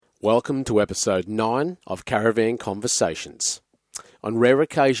Welcome to episode 9 of Caravan Conversations. On rare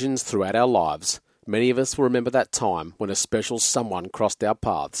occasions throughout our lives, many of us will remember that time when a special someone crossed our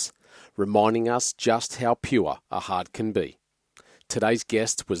paths, reminding us just how pure a heart can be. Today's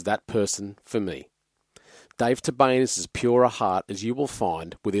guest was that person for me. Dave Tabain is as pure a heart as you will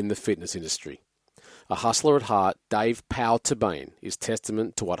find within the fitness industry. A hustler at heart, Dave "Pow" Tabain is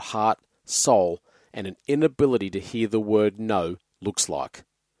testament to what heart, soul, and an inability to hear the word no looks like.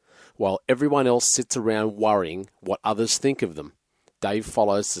 While everyone else sits around worrying what others think of them, Dave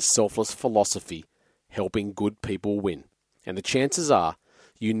follows the selfless philosophy, helping good people win. And the chances are,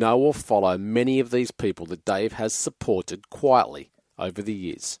 you know or follow many of these people that Dave has supported quietly over the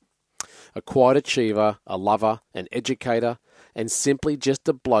years. A quiet achiever, a lover, an educator, and simply just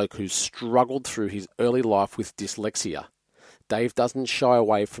a bloke who struggled through his early life with dyslexia. Dave doesn't shy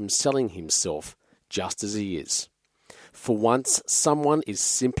away from selling himself just as he is. For once, someone is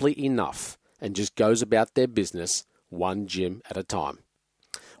simply enough and just goes about their business one gym at a time.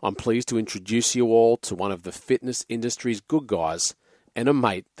 I'm pleased to introduce you all to one of the fitness industry's good guys and a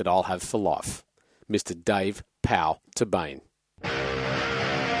mate that I'll have for life, Mr. Dave "Pow" Tabain.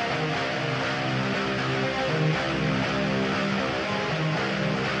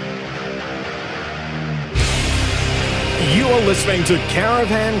 You are listening to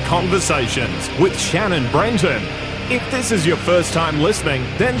Caravan Conversations with Shannon Brenton. If this is your first time listening,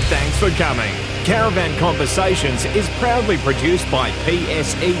 then thanks for coming. Caravan Conversations is proudly produced by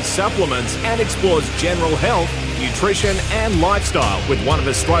PSE Supplements and explores general health, nutrition and lifestyle with one of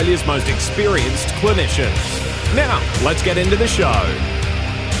Australia's most experienced clinicians. Now, let's get into the show.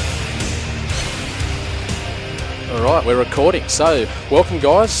 All right, we're recording. So, welcome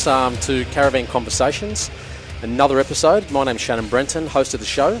guys to Caravan Conversations, another episode. My name's Shannon Brenton, host of the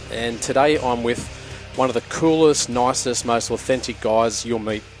show, and today I'm with one of the coolest, nicest, most authentic guys you'll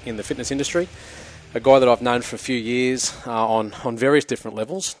meet in the fitness industry. A guy that I've known for a few years on various different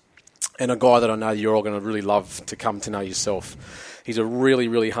levels, and a guy that I know you're all going to really love to come to know yourself. He's a really,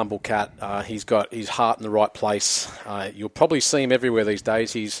 really humble cat. He's got his heart in the right place. You'll probably see him everywhere these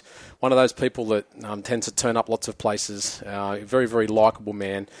days. He's one of those people that tends to turn up lots of places. Very, very likeable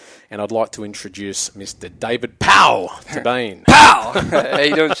man. And I'd like to introduce Mr. David "Pow" Tabain. Pow! How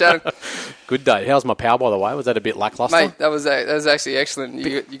you doing, Shannon? Good day. How's my pow, by the way? Was that a bit lackluster? Mate, that was actually excellent.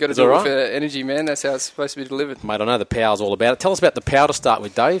 You got to do it with energy, man. That's how it's supposed to be delivered. Mate, I know the pow's all about it. Tell us about the pow to start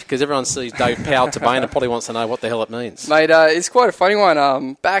with, Dave, because everyone sees Dave "Pow" Tabain and probably wants to know what the hell it means. Mate, it's quite a funny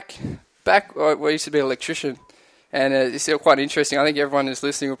one. Back I used to be an electrician, and it's still quite interesting. I think everyone who's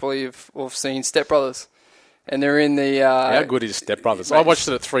listening will probably have seen Step Brothers. And they're in the... How good is Step Brothers? Mate, I watched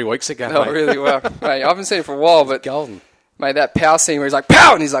it 3 weeks ago, Oh, mate. really well. Mate, I haven't seen it for a while, but... Golden. Mate, that pow scene where he's like,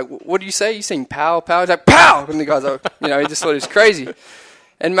 "Pow!" And he's like, "What do you say? You sing pow, pow?" He's like, "Pow!" And the guy's like, he just thought it was crazy.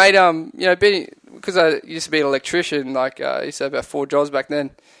 And mate, because I used to be an electrician, I used to have about 4 jobs back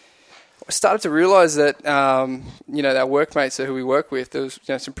then, I started to realise that, our workmates who we work with, there was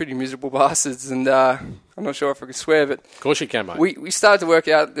some pretty miserable bastards, and I'm not sure if I can swear, but... Of course you can, mate. We started to work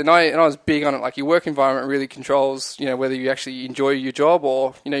out, and I was big on it, like your work environment really controls, whether you actually enjoy your job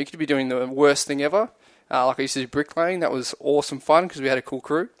or, you could be doing the worst thing ever. Like I used to do bricklaying. That was awesome fun because we had a cool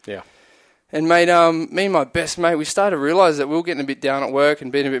crew. Yeah. And mate, me and my best mate, we started to realise that we were getting a bit down at work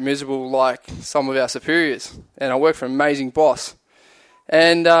and being a bit miserable like some of our superiors. And I worked for an amazing boss.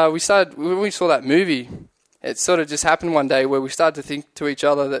 And when we saw that movie, it sort of just happened one day where we started to think to each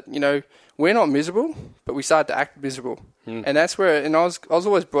other that, we're not miserable, but we started to act miserable. And that's where, and I was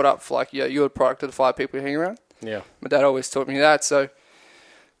always brought up for you're a product of the 5 people you hang around. Yeah. My dad always taught me that, so...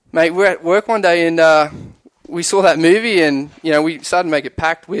 Mate, we're at work one day and we saw that movie and, we started to make a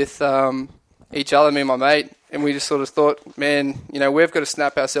pact with each other, me and my mate, and we just sort of thought, man, we've got to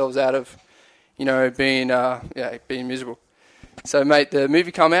snap ourselves out of, being miserable. So, mate, the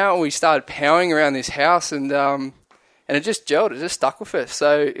movie come out and we started powering around this house and it just gelled, it just stuck with us.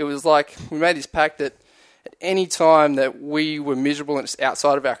 So it was like we made this pact that at any time that we were miserable and it's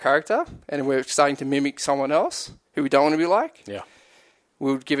outside of our character and we're starting to mimic someone else who we don't want to be like, yeah,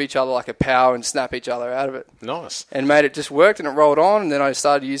 we would give each other like a power and snap each other out of it. Nice. And mate, it just worked and it rolled on. And then I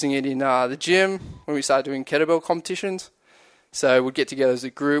started using it in the gym when we started doing kettlebell competitions. So we'd get together as a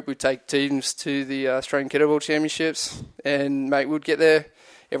group. We'd take teams to the Australian Kettlebell Championships. And mate, we'd get there.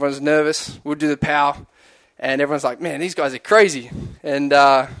 Everyone's nervous. We'd do the power. And everyone's like, man, these guys are crazy. And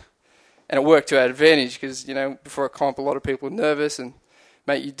it worked to our advantage because, before a comp, a lot of people are nervous. And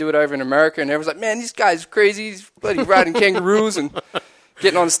mate, you do it over in America and everyone's like, man, this guy's crazy. He's bloody riding kangaroos and...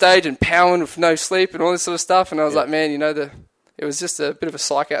 getting on stage and powering with no sleep and all this sort of stuff. And I was like, man, it it was just a bit of a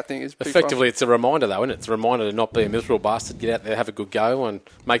psych out thing. It was pretty Effectively, fun. it's a reminder, though, isn't it? It's a reminder to not be a miserable bastard, get out there, have a good go, and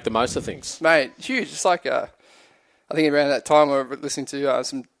make the most of things. Mate, huge. It's like, I think around that time I was listening to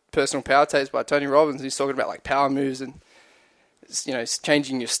some personal power tapes by Tony Robbins. He's talking about like power moves and, it's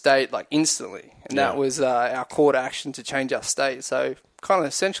changing your state like instantly. And that was our call to action to change our state. So kind of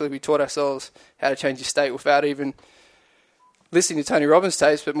essentially we taught ourselves how to change your state without even listening to Tony Robbins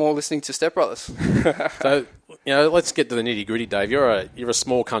tapes, but more listening to Step Brothers. So, let's get to the nitty gritty, Dave. You're a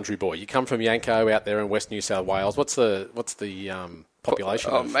small country boy. You come from Yanco out there in West New South Wales. What's the population?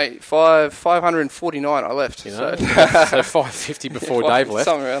 Oh, mate, 549 I left. So 550 before Yeah, Dave left.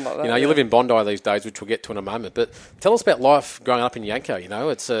 something around like that. You live in Bondi these days, which we'll get to in a moment. But tell us about life growing up in Yanco.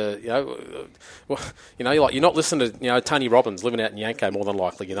 It's you're not listening to Tony Robbins living out in Yanco more than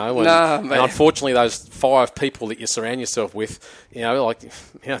likely. And unfortunately, those 5 people that you surround yourself with,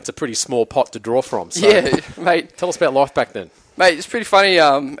 it's a pretty small pot to draw from. So, yeah, mate. Tell us about life back then. Mate, it's pretty funny,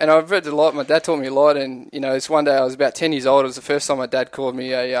 and I've read a lot. My dad taught me a lot, and it's one day I was about 10 years old. It was the first time my dad called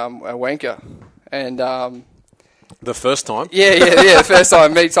me a wanker, and the first time. Yeah, the first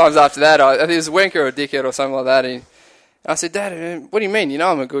time. Many times after that, I think it was a wanker or a dickhead or something like that. And I said, Dad, what do you mean?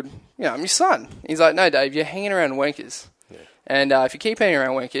 I'm I'm your son. He's like, no, Dave, you're hanging around wankers, and if you keep hanging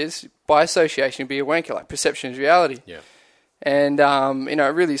around wankers, by association, you'll be a wanker. Like perception is reality. Yeah. And,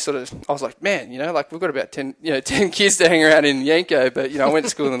 really sort of, I was like, man, we've got about 10 kids to hang around in Yanco, but, I went to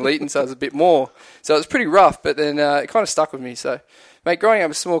school in Leeton, so it was a bit more. So it was pretty rough, but then it kind of stuck with me. So, mate, growing up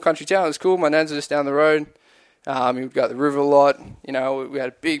in a small country town, it was cool. My nans were just down the road. We'd go to the river a lot. We had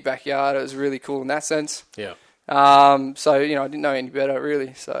a big backyard. It was really cool in that sense. Yeah. I didn't know any better,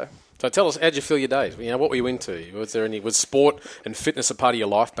 really, so... So tell us, how'd you feel your days? What were you into? Was sport and fitness a part of your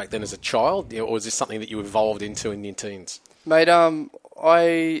life back then as a child, or was this something that you evolved into in your teens? Mate,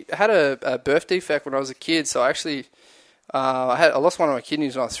 I had a birth defect when I was a kid, so I actually I lost one of my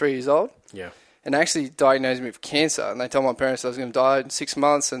kidneys when I was 3 years old. Yeah. And they actually diagnosed me with cancer, and they told my parents I was going to die in 6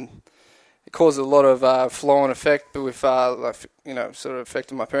 months, and it caused a lot of flow-on effect, but with sort of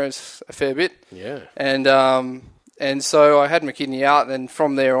affected my parents a fair bit. Yeah. And so I had my kidney out, and then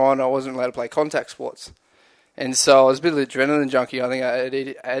from there on I wasn't allowed to play contact sports, and so I was a bit of an adrenaline junkie. I think I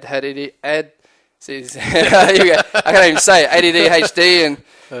had I can't even say it. ADD, HD,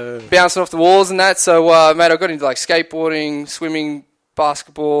 and bouncing off the walls and that. So, mate, I got into like skateboarding, swimming,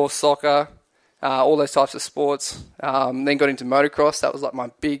 basketball, soccer, all those types of sports. Then got into motocross. That was like my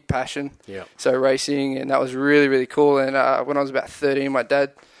big passion. Yeah. So racing, and that was really, really cool. And when I was about 13, my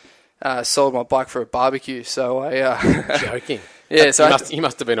dad sold my bike for a barbecue. So I joking. Yeah, so you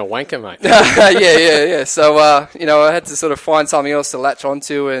must have been a wanker, mate. yeah. So I had to sort of find something else to latch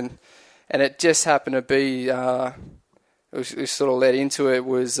onto, and it just happened to be, it sort of led into it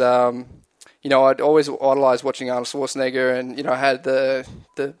was, I'd always idolized watching Arnold Schwarzenegger, and, I had the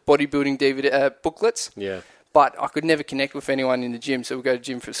bodybuilding DVD booklets. Yeah. But I could never connect with anyone in the gym, so we'd go to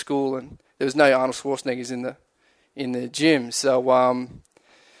gym for school, and there was no Arnold Schwarzeneggers in the gym. So it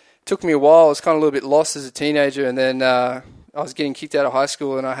took me a while. I was kind of a little bit lost as a teenager, and then I was getting kicked out of high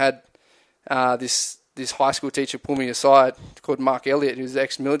school, and I had this high school teacher pull me aside called Mark Elliott, who's an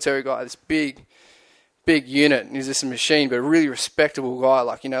ex-military guy, this big unit. He's just a machine, but a really respectable guy,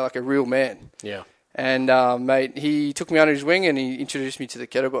 like a real man. Yeah. And, mate, he took me under his wing and he introduced me to the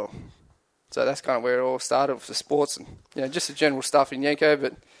kettlebell. So that's kind of where it all started with the sports and, just the general stuff in Yanco,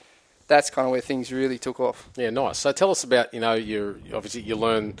 but that's kind of where things really took off. Yeah, nice. So tell us about, you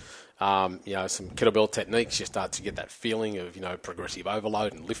learn some kettlebell techniques. You start to get that feeling of, progressive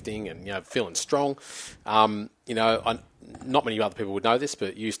overload and lifting and, feeling strong. Not many other people would know this,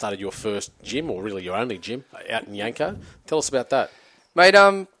 but you started your first gym, or really your only gym, out in Yanco. Tell us about that. Mate,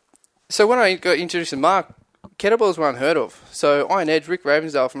 so when I got introduced to Mark, kettlebells were unheard of. So Iron Edge, Rick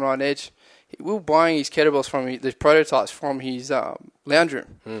Ravensdale from Iron Edge, we were buying his kettlebells from the prototypes from his lounge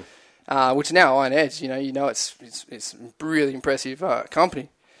room, which is now Iron Edge. It's a really impressive company.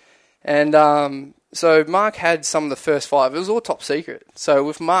 And so Mark had some of the first 5. It was all top secret. So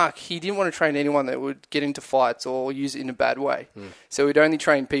with Mark, he didn't want to train anyone that would get into fights or use it in a bad way. So he'd only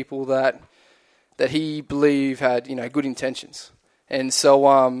train people that he believed had, good intentions. And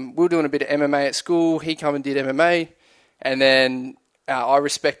so we were doing a bit of MMA at school. He come and did MMA. And then I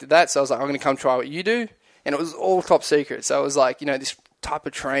respected that. So I was like, I'm going to come try what you do. And it was all top secret. So it was like, this type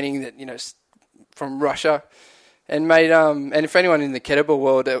of training that, from Russia. And mate, and for anyone in the kettlebell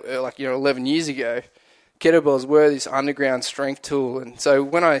world, 11 years ago, kettlebells were this underground strength tool. And so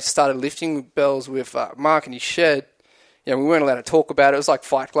when I started lifting bells with Mark in his shed, we weren't allowed to talk about it. It was like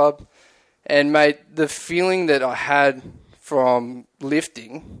Fight Club. And mate, the feeling that I had from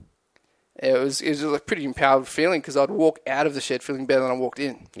lifting, it was a pretty empowered feeling because I'd walk out of the shed feeling better than I walked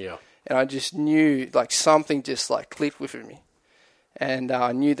in. Yeah. And I just knew, like, something just, like, clicked within me. And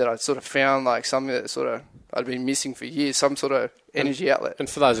I knew that I'd sort of found, like, something that sort of I'd been missing for years, some sort of energy outlet. And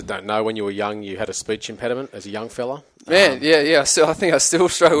for those that don't know, when you were young, you had a speech impediment as a young fella? Man, yeah. So I think I still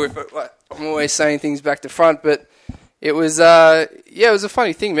struggle with it. Like, I'm always saying things back to front, but it was, it was a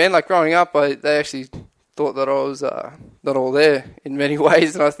funny thing, man. Like, growing up, they actually thought that I was not all there in many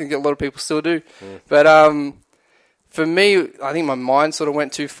ways, and I think a lot of people still do. But for me, I think my mind sort of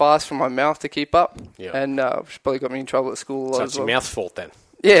went too fast for my mouth to keep up, and which probably got me in trouble at school a lot. So it's your mouth's fault then?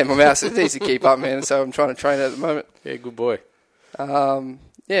 Yeah, my mouth needs to keep up, man, so I'm trying to train it at the moment. Yeah, good boy.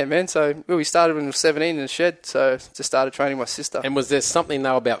 Yeah, man, so we started when I was 17 in the shed, so just started training my sister. And was there something,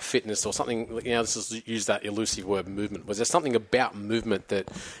 though, about fitness or something, this is use that elusive word movement, was there something about movement that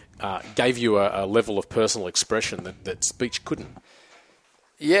gave you a level of personal expression that speech couldn't?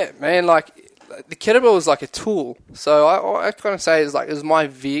 Yeah, man, like, the kettlebell was like a tool. So I kind of say it was my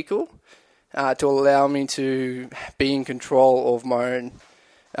vehicle to allow me to be in control of my own,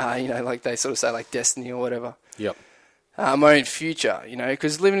 like they sort of say, like, destiny or whatever. Yep. My own future,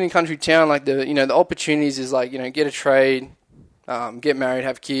 because living in a country town, like, the opportunities is like, get a trade, get married,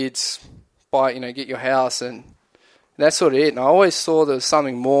 have kids, buy, get your house, and that's sort of it. And I always saw there was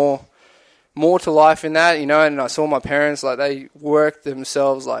something more to life in that, and I saw my parents, like, they worked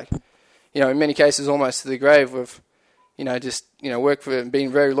themselves, like, in many cases almost to the grave with, work for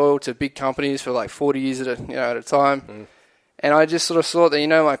being very loyal to big companies for like 40 years at a time. And I just sort of thought that,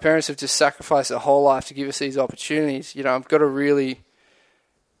 my parents have just sacrificed their whole life to give us these opportunities. I've got to really,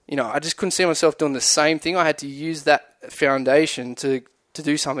 I just couldn't see myself doing the same thing. I had to use that foundation to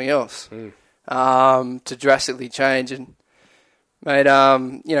do something else, to drastically change. And, mate,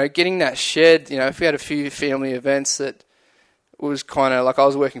 getting that shed, if we had a few family events that was kind of like I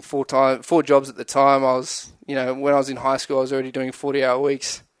was working 4 jobs at the time. I was, when I was in high school, I was already doing 40-hour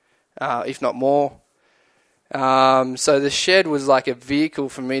weeks, if not more. So the shed was like a vehicle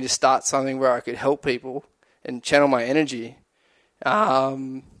for me to start something where I could help people and channel my energy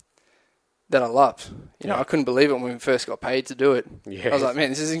that I loved. I couldn't believe it when we first got paid to do it. Yeah. I was like, man,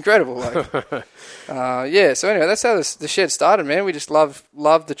 this is incredible. Like, so anyway, that's how the shed started, man. We just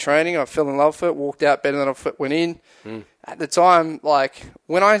loved the training. I fell in love with it, walked out better than I went in. At the time, like,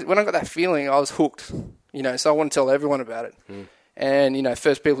 when I got that feeling, I was hooked, so I want to tell everyone about it. And,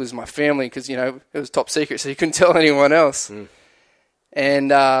 first people is my family because, it was top secret, so you couldn't tell anyone else. And,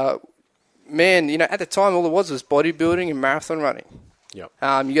 man, at the time, all it was bodybuilding and marathon running. Yep.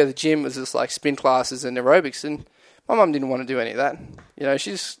 You go to the gym, it was just like spin classes and aerobics, and my mum didn't want to do any of that.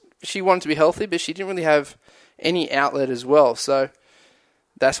 She wanted to be healthy, but she didn't really have any outlet as well. So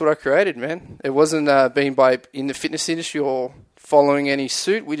that's what I created, man. It wasn't being in the fitness industry or following any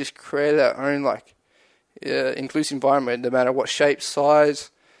suit. We just created our own inclusive environment, no matter what shape,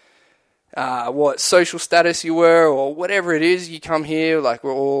 size, what social status you were, or whatever it is. You come here, like,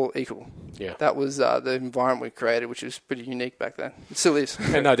 we're all equal. Yeah, that was the environment we created, which was pretty unique back then. It still is.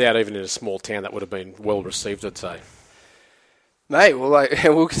 And no doubt, even in a small town, that would have been well received, I'd say. Mate, well,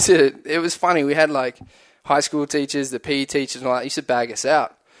 we'll consider it was funny. We had like high school teachers, the PE teachers, and all that used to bag us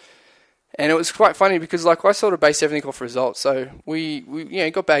out. And it was quite funny because, like, I sort of based everything off results. So we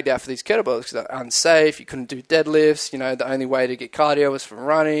got bagged out for these kettlebells because they're unsafe. You couldn't do deadlifts. The only way to get cardio was from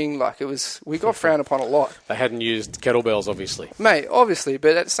running. Like, we got frowned upon a lot. They hadn't used kettlebells, obviously. Mate, obviously.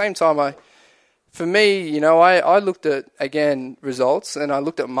 But at the same time, for me, I looked at, again, results, and I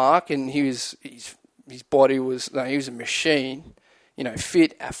looked at Mark, and his body was, he was a machine,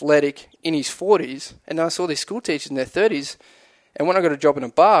 fit, athletic, in his 40s. And I saw these school teachers in their 30s. And when I got a job in a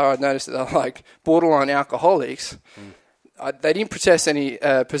bar, I noticed that they're like borderline alcoholics. They didn't possess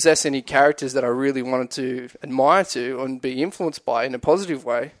any characters that I really wanted to admire to and be influenced by in a positive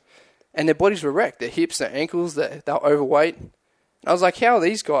way. And their bodies were wrecked. Their hips, their ankles, they were overweight. And I was like, how are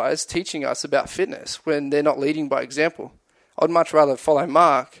these guys teaching us about fitness when they're not leading by example? I'd much rather follow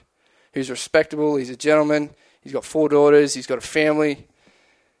Mark, who's respectable, he's a gentleman, he's got 4 daughters, he's got a family.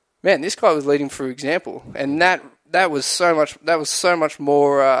 Man, this guy was leading through example. And that was so much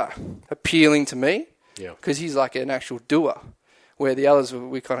more appealing to me, because he's like an actual doer, where the others,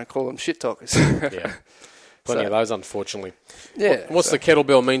 we kind of call them shit talkers. Yeah, plenty of those, unfortunately. Yeah. What's the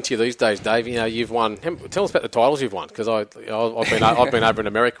kettlebell mean to you these days, Dave? You've won. Tell us about the titles you've won, because I've been over in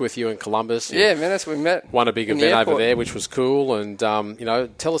America with you in Columbus. Yeah, man, that's where we met. Won a big event over there, which was cool. And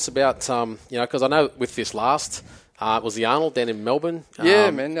tell us about because I know with this last Was the Arnold down in Melbourne?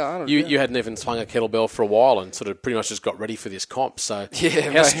 Yeah, man. No, Arnold, you hadn't even swung a kettlebell for a while and sort of pretty much just got ready for this comp. So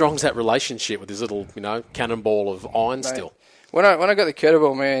yeah, how strong's that relationship with this little, cannonball of iron still? When I got the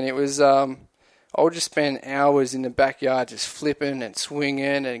kettlebell, man, it was I would just spend hours in the backyard just flipping and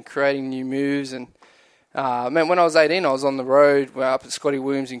swinging and creating new moves. And man, when I was 18, I was on the road up at Scotty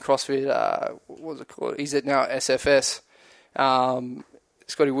Williams in CrossFit. What was it called? He's at now SFS.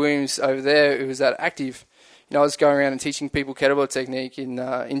 Scotty Williams over there, who was at Active. I was going around and teaching people kettlebell technique in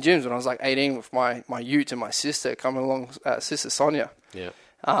gyms when I was like 18 with my ute and my sister coming along, sister Sonia. Yeah.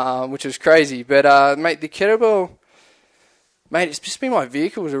 Which was crazy. But mate, the kettlebell, mate, it's just been my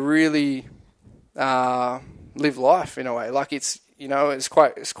vehicle to really live life in a way. Like it's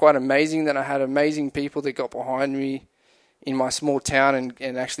quite amazing that I had amazing people that got behind me in my small town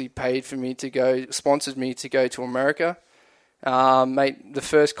and actually paid for me to go, sponsored me to go to America. Mate, the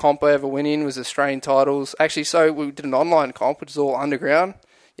first comp I ever went in was Australian titles. Actually, so we did an online comp, which is all underground.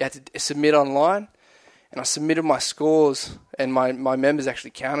 You had to submit online, and I submitted my scores, and my members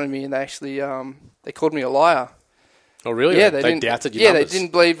actually counted me, and they actually they called me a liar. Oh, really? Yeah, they doubted your numbers. Yeah, they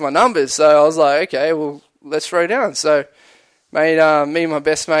didn't believe my numbers. So I was like, okay, well, let's throw down. So, mate, me and my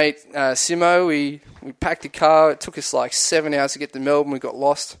best mate, Simo, we packed the car. It took us like 7 hours to get to Melbourne. We got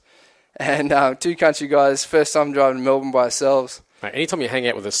lost. And two country guys, first time driving to Melbourne by ourselves. Mate, anytime you hang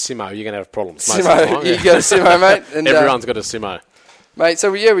out with a Simo, you're going to have problems. Simo, you got a Simo, mate. And, everyone's got a Simo. Mate,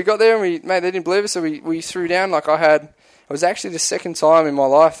 so we got there and they didn't believe us, so we threw down. Like it was actually the second time in my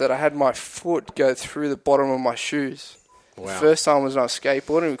life that I had my foot go through the bottom of my shoes. Wow. The first time was when I was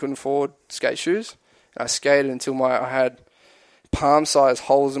skateboarding, we couldn't afford skate shoes. And I skated until I had palm-sized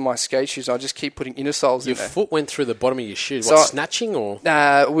holes in my skate shoes. I just keep putting inner soles in there. Your foot went through the bottom of your shoes. So snatching or?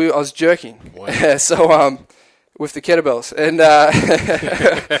 I was jerking. Wow. So with the kettlebells and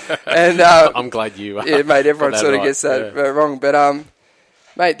I'm glad you. Yeah, mate. Everyone sort of right. gets that wrong, but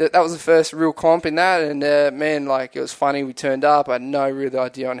mate, that was the first real comp in that, and man, like it was funny. We turned up. I had no real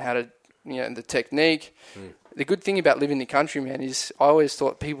idea on how to, the technique. The good thing about living in the country, man, is I always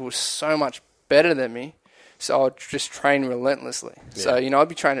thought people were so much better than me. So I'd just train relentlessly. Yeah. So, I'd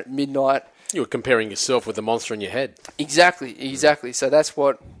be training at midnight. You were comparing yourself with the monster in your head. Exactly. So that's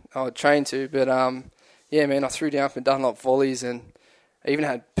what I would train to. But, yeah, man, I threw down for Dunlop volleys, and I even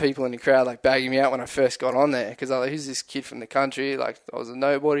had people in the crowd, like, bagging me out when I first got on there. Because I was like, who's this kid from the country? Like, I was a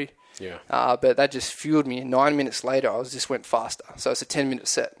nobody. Yeah. But that just fueled me. And 9 minutes later, I just went faster. So it's a 10-minute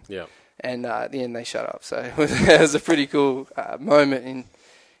set. Yeah. And at the end, they shut up. So it was a pretty cool moment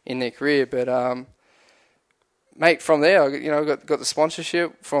in their career. But, mate, from there, I got the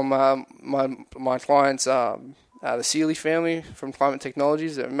sponsorship from my clients, the Seeley family from Climate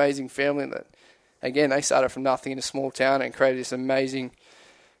Technologies. They're an amazing family that, again, they started from nothing in a small town and created this amazing,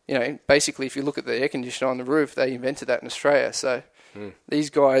 basically, if you look at the air conditioner on the roof, they invented that in Australia. So these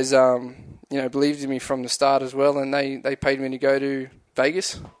guys, believed in me from the start as well, and they paid me to go to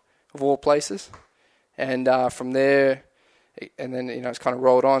Vegas, of all places. And from there, and then, it's kind of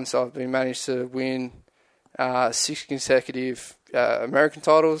rolled on. So I've been managed to win 6 consecutive American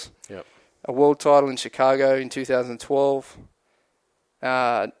titles, yep. A world title in Chicago in 2012,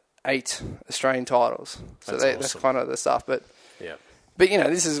 8 Australian titles. So that's kind of the stuff. But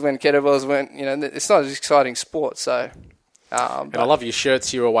this is when kettlebells went. It's not an exciting sport. So, and I love your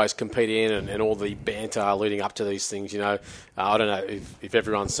shirts you always compete in, and all the banter leading up to these things. I don't know if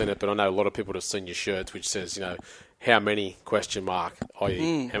everyone's seen it, but I know a lot of people have seen your shirts, which says how many ?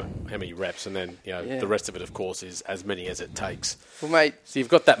 i.e. how many reps, and then the rest of it, of course, is as many as it takes. Well, mate, so you've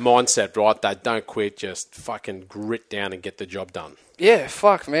got that mindset, right? That don't quit, just fucking grit down and get the job done. Yeah,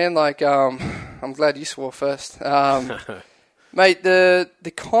 fuck, man. Like, I'm glad you swore first, mate.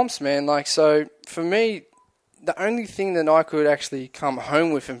 The comps, man. Like, so for me, the only thing that I could actually come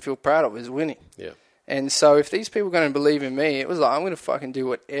home with and feel proud of is winning. Yeah. And so if these people are going to believe in me, it was like I'm going to fucking do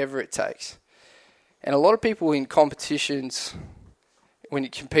whatever it takes. And a lot of people in competitions, when you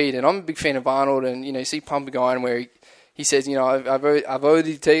compete, and I'm a big fan of Arnold, and you see Pump a Guy where he says, I've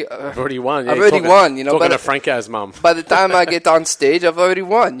already won. Yeah, I've already won. Talking to Franco's mum. By the time I get on stage, I've already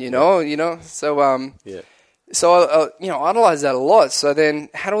won. So yeah. So I idolize that a lot. So then,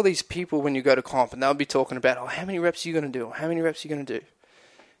 had all these people when you go to comp, and they'll be talking about, how many reps are you going to do? How many reps are you going to do?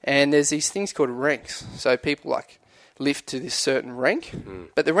 And there's these things called ranks. So people like lift to this certain rank,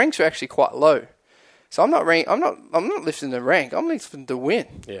 but the ranks are actually quite low. So I'm not lifting the rank. I'm lifting to win.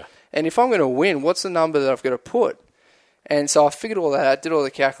 Yeah. And if I'm going to win, what's the number that I've got to put? And so I figured all that out, did all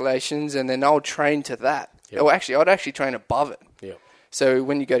the calculations, and then I'll train to that. Yep. Or actually, I'd actually train above it. Yeah. So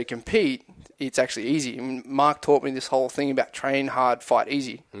when you go to compete, it's actually easy. I mean, Mark taught me this whole thing about train hard, fight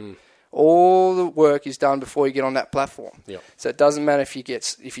easy. All the work is done before you get on that platform. Yep. So it doesn't matter if you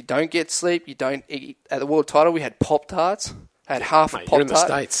don't get sleep, you don't eat. At the world title, we had Pop-Tarts. I had half Mate, a Pop-Tart. you're in the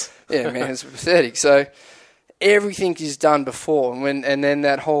States. Yeah, man, it's pathetic. So everything is done before. And then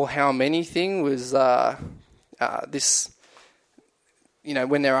that whole how many thing was this,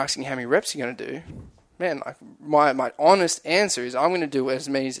 when they're asking how many reps you're going to do, man, like my honest answer is I'm going to do as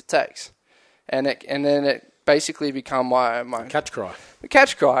many as it takes. And then it basically become my Catch cry. the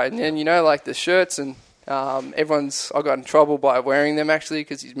catch cry. And then, like the shirts and I got in trouble by wearing them actually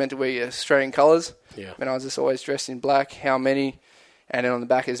because he's meant to wear your Australian colours. Yeah. And I was just always dressed in black, how many, and then on the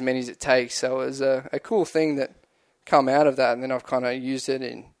back as many as it takes. So it was a cool thing that come out of that, and then I've kind of used it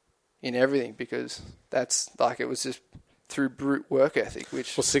in everything because that's like it was just through brute work ethic.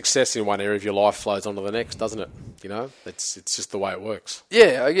 Which Success in one area of your life flows onto the next, doesn't it? It's just the way it works.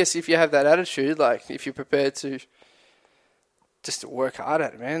 Yeah, I guess if you have that attitude, like if you're prepared to just to work hard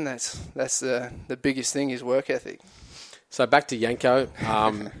at it, man, that's the biggest thing is work ethic. So back to Yanko,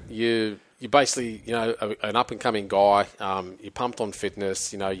 you're basically, an up-and-coming guy. You're pumped on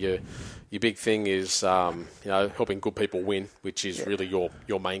fitness. Your big thing is, helping good people win, which is really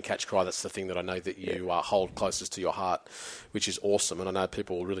your main catch cry. That's the thing that I know that you hold closest to your heart, which is awesome, and I know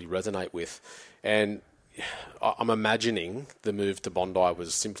people will really resonate with. And I'm imagining the move to Bondi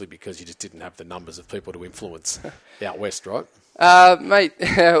was simply because you just didn't have the numbers of people to influence out west, right? Mate,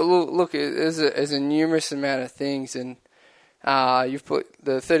 look, there's a numerous amount of things, and you've put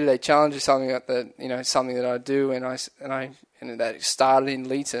the 30-day challenge is something something that I do, and that started in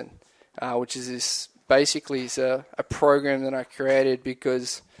Leeton, which is this basically is a program that I created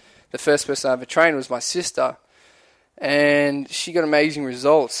because the first person I ever trained was my sister, and she got amazing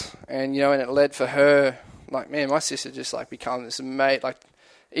results, and and it led for her, like, man, my sister just like become this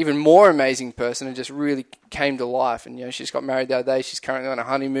even more amazing person and just really came to life. And, she just got married the other day. She's currently on a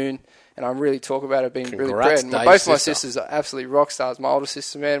honeymoon. And I really talk about her being really proud. Both my sisters are absolutely rock stars. My older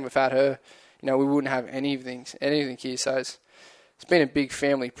sister, man, without her, we wouldn't have anything here. So it's been a big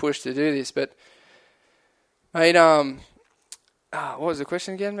family push to do this. But, mate, what was the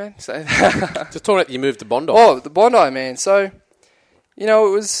question again, man? So Just talking about you moved to Bondi. Oh, the Bondi, man. So, it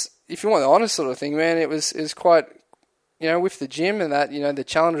was, if you want the honest sort of thing, man, it was quite... with the gym and that, the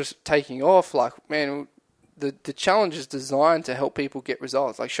challenge was taking off, like, man, the challenge is designed to help people get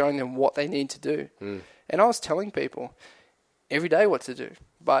results, like showing them what they need to do. And I was telling people every day what to do,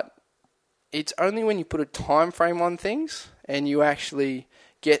 but it's only when you put a time frame on things and you actually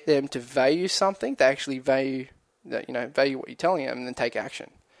get them to value something, they actually value what you're telling them and then take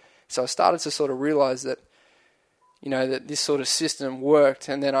action. So I started to sort of realize that, that this sort of system worked,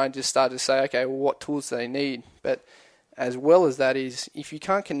 and then I just started to say, okay, well, what tools do they need? But as well as that is, if you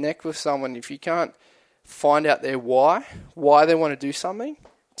can't connect with someone, if you can't find out their why they want to do something,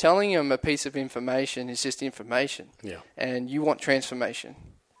 telling them a piece of information is just information. Yeah. And you want transformation.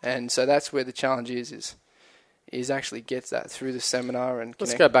 And so that's where the challenge is actually gets that through the seminar. And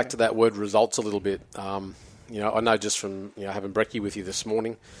let's go back to that word results a little bit. I know just from having brekkie with you this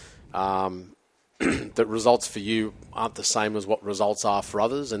morning, that results for you aren't the same as what results are for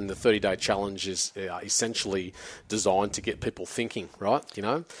others, and the 30-day challenge is essentially designed to get people thinking, right?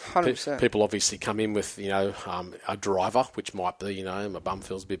 100%. People obviously come in with, a driver, which might be, my bum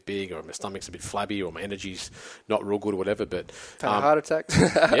feels a bit big, or my stomach's a bit flabby, or my energy's not real good, or whatever, but... Had a heart attack.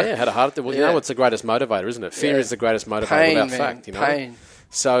 Had a heart attack. Well, it's the greatest motivator, isn't it? Fear is the greatest motivator Pain, without man. fact, Pain.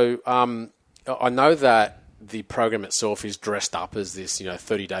 So, I know that the program itself is dressed up as this,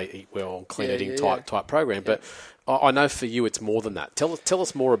 30-day eat well, clean eating type program. But I know for you it's more than that. Tell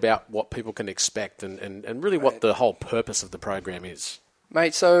us more about what people can expect and really what the whole purpose of the program is.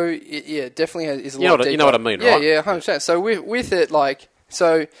 Mate, so, it definitely is a lot deeper. You know what I mean, right? Yeah, 100%. So with it,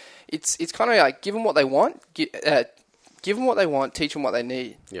 it's kind of like give them what they want, give them what they want, teach them what they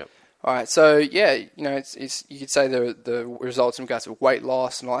need. Yep. All right, so, it's you could say the results in regards to weight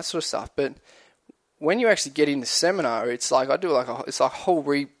loss and all that sort of stuff, but when you actually get in the seminar, it's like I do it's like a whole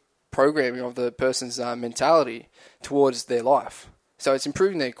reprogramming of the person's mentality towards their life. So it's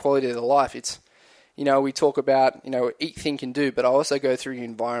improving their quality of their life. It's, we talk about, eat, think, and do, but I also go through your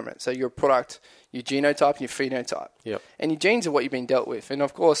environment. So your product, your genotype, and your phenotype. Yep. And your genes are what you've been dealt with. And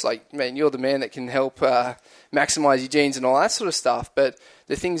of course, you're the man that can help maximize your genes and all that sort of stuff. But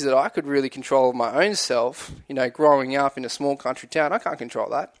the things that I could really control of my own self, growing up in a small country town, I can't control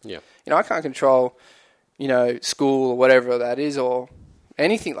that. Yeah. I can't control, school or whatever that is or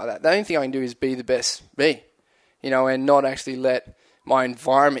anything like that. The only thing I can do is be the best me, and not actually let my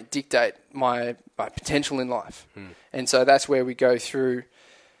environment dictate my potential in life. And so that's where we go through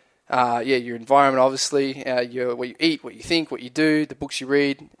your environment, obviously, what you eat, what you think, what you do, the books you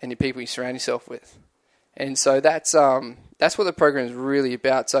read, and the people you surround yourself with. And so that's what the program is really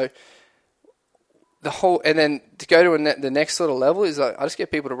about. So and then to go to the next sort of level is I just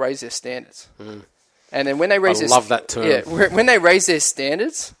get people to raise their standards. Mm. And then when they raise that term. Yeah, when they raise their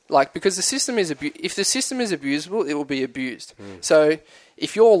standards, because the system is if the system is abusable, it will be abused. Mm. So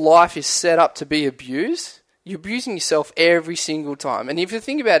if your life is set up to be abused, you're abusing yourself every single time. And if you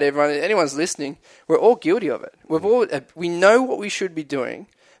think about anyone's listening, we're all guilty of it. We know what we should be doing,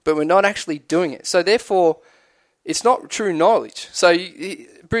 but we're not actually doing it. So therefore, it's not true knowledge. So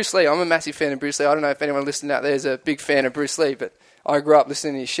Bruce Lee, I'm a massive fan of Bruce Lee. I don't know if anyone listening out there is a big fan of Bruce Lee, but I grew up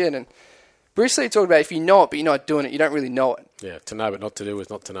listening to his shit. And Bruce Lee talked about if you know it but you're not doing it, you don't really know it. Yeah, to know but not to do is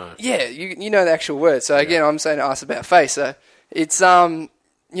not to know. Yeah, you know the actual word. So again, I'm saying ask about face. So it's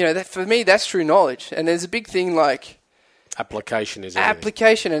that for me that's true knowledge. And there's a big thing like application is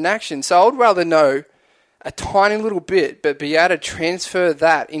application and action. So I would rather know a tiny little bit, but be able to transfer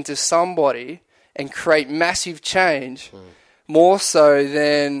that into somebody and create massive change, more so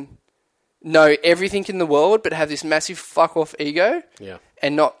than know everything in the world, but have this massive fuck off ego,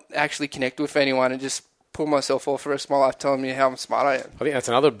 and not actually connect with anyone and just pull myself off for the rest of my life telling me how smart I am. I think that's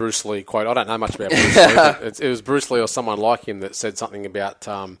another Bruce Lee quote. I don't know much about Bruce Lee, but it was Bruce Lee or someone like him that said something about,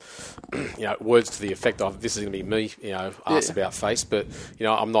 words to the effect of, this is going to be me, asked about face, but,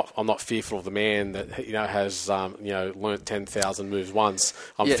 I'm not fearful of the man that, has, learnt 10,000 moves once.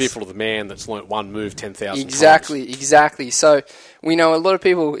 I'm fearful of the man that's learnt one move 10,000 times. Exactly. So we know a lot of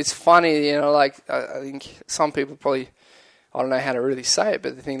people, it's funny, I think some people probably, I don't know how to really say it,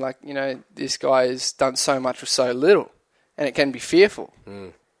 but the thing this guy has done so much with so little, and it can be fearful.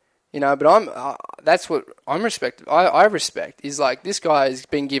 Mm. But that's what I'm respect. I respect is this guy has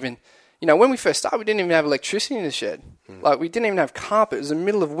been given, when we first started, we didn't even have electricity in the shed. Mm. We didn't even have carpet. It was the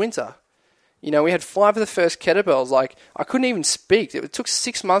middle of winter. We had 5 of the first kettlebells. I couldn't even speak. It took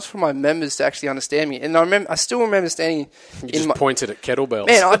 6 months for my members to actually understand me. And I still remember standing. Pointed at kettlebells.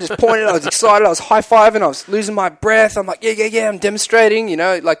 Man, I just pointed. I was excited. I was high-fiving. I was losing my breath. I'm like, yeah, I'm demonstrating.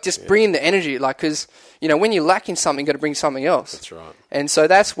 Bringing the energy. Because, when you're lacking something, you've got to bring something else. That's right. And so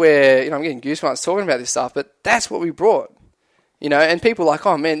that's where, I'm getting goosebumps talking about this stuff. But that's what we brought. And people are like,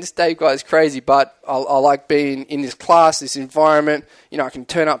 oh man, this Dave guy is crazy, but I like being in this class, this environment. I can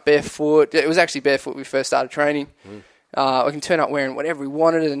turn up barefoot. It was actually barefoot when we first started training. I can turn up wearing whatever we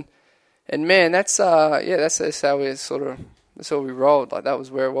wanted, and man, that's how we that's how we rolled. That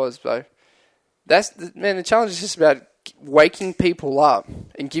was where it was. So the challenge is just about waking people up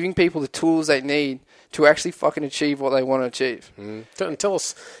and giving people the tools they need to actually fucking achieve what they want to achieve. And tell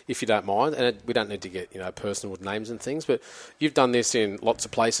us, if you don't mind, and we don't need to get personal with names and things, but you've done this in lots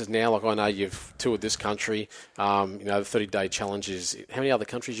of places now. I know you've toured this country. The 30-day challenges. How many other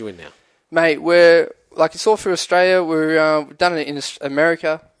countries are you in now? Mate, it's all through Australia. We've done it in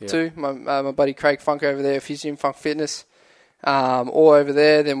America too. My buddy Craig Funk over there, Physium Funk Fitness, all over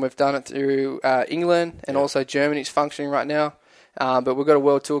there. Then we've done it through England and also Germany. It's functioning right now. But we've got a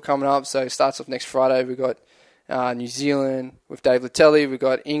world tour coming up, so it starts off next Friday. We've got New Zealand with Dave Latelli. We've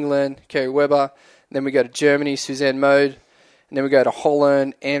got England, Kerry Weber. Then we go to Germany, Suzanne Mode. And then we go to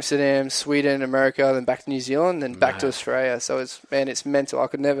Holland, Amsterdam, Sweden, America, then back to New Zealand, then back to Australia. So it's mental. I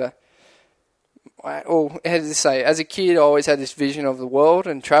could never... as a kid, I always had this vision of the world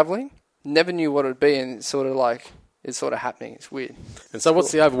and travelling. Never knew what it would be, and it's sort of happening. It's weird. And so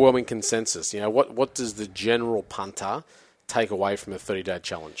what's the overwhelming consensus? What does the general punter take away from a 30-day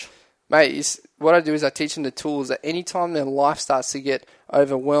challenge? Mate, what I do is I teach them the tools that any time their life starts to get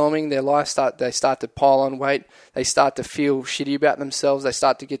overwhelming, they start to pile on weight, they start to feel shitty about themselves, they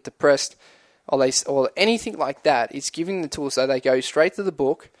start to get depressed, or anything like that. It's giving them the tools so they go straight to the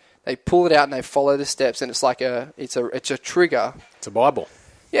book, they pull it out and they follow the steps, and it's a trigger. It's a Bible.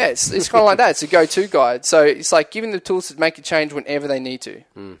 Yeah, it's kind of like that. It's a go-to guide. So it's like giving the tools to make a change whenever they need to.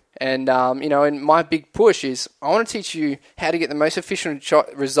 And, and my big push is I want to teach you how to get the most efficient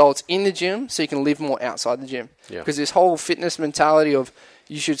results in the gym so you can live more outside the gym. Because this whole fitness mentality of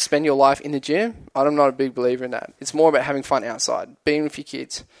you should spend your life in the gym, I'm not a big believer in that. It's more about having fun outside, being with your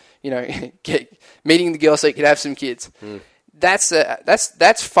kids, meeting the girl so you can have some kids. That's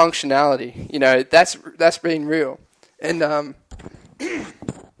functionality. That's being real. And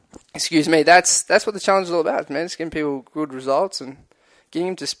excuse me, that's what the challenge is all about, man. It's getting people good results and getting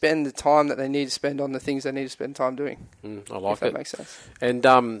them to spend the time that they need to spend on the things they need to spend time doing. I like if that makes sense. And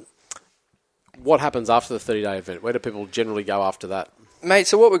what happens after the 30-day event? Where do people generally go after that? Mate,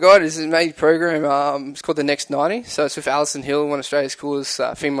 so what we got is a mate program. It's called the Next 90. So it's with Alison Hill, one of Australia's coolest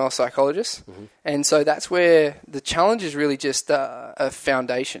female psychologists. Mm-hmm. And so that's where the challenge is really just a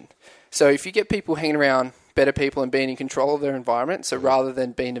foundation. So if you get people hanging around better people and being in control of their environment, so rather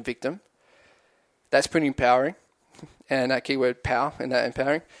than being a victim, that's pretty empowering. And that keyword power and that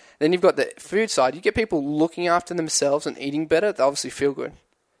empowering. Then you've got the food side. You get people looking after themselves and eating better, they obviously feel good.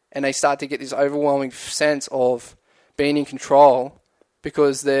 And they start to get this overwhelming sense of being in control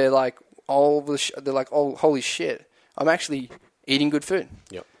because they're like, oh, holy shit, I'm actually eating good food.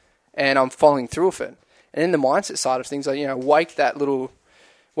 Yep. And I'm following through with it. And then the mindset side of things, like, wake that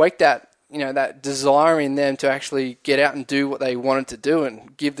that desire in them to actually get out and do what they wanted to do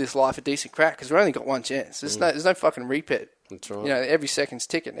and give this life a decent crack because we've only got one chance. There's no fucking repeat. That's right. Every second's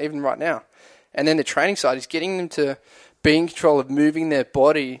ticking, even right now. And then the training side is getting them to be in control of moving their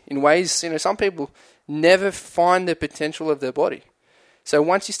body in ways, some people never find the potential of their body. So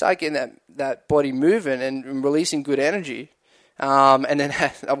once you start getting that body moving and releasing good energy, and then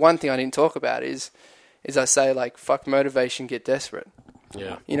one thing I didn't talk about is I say, like, fuck motivation, get desperate.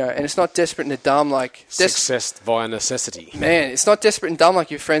 Yeah. And it's not desperate and dumb like... Success via necessity. Man, it's not desperate and dumb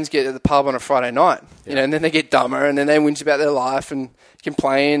like your friends get at the pub on a Friday night. Yeah. And then they get dumber and then they whinge about their life and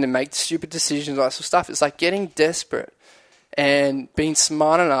complain and make stupid decisions, all that sort of stuff. It's like getting desperate and being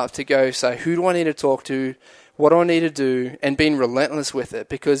smart enough to go say, who do I need to talk to? What do I need to do? And being relentless with it.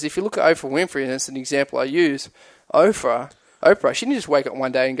 Because if you look at Oprah Winfrey, and it's an example I use, Oprah, she didn't just wake up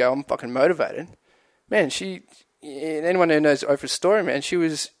one day and go, I'm fucking motivated. Man, anyone who knows Oprah's story, man, she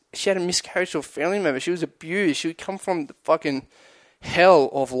had a miscarriage of a family member. She was abused. She would come from the fucking hell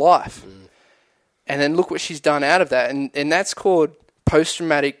of life. Mm. And then look what she's done out of that. And that's called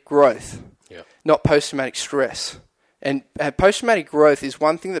post-traumatic growth, not post-traumatic stress. And post-traumatic growth is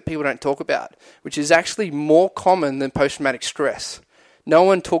one thing that people don't talk about, which is actually more common than post-traumatic stress. No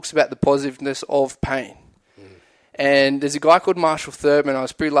one talks about the positiveness of pain. Mm. And there's a guy called Marshall Thurman. I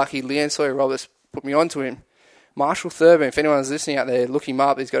was pretty lucky. Leanne Sawyer Roberts put me onto him. Marshall Thurman, if anyone's listening out there, look him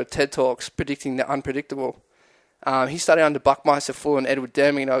up. He's got a TED Talks, Predicting the Unpredictable. He studied under Buckminster Fuller and Edward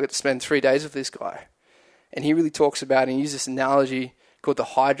Deming, and I got to spend 3 days with this guy. And he really talks about, and he uses this analogy called the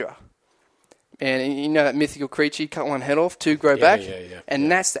Hydra. And you know that mythical creature, you cut one head off, two grow back?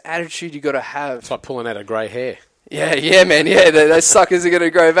 And that's the attitude you got to have. It's like pulling out a grey hair. Yeah, man. Yeah, those suckers are going to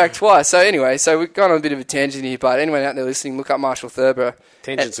grow back twice. So anyway, we've gone on a bit of a tangent here, but anyone out there listening, look up Marshall Thurber.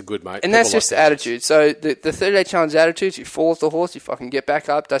 Tangents are good, mate. And that's just the attitude. So the 30-day challenge attitude, you fall off the horse, you fucking get back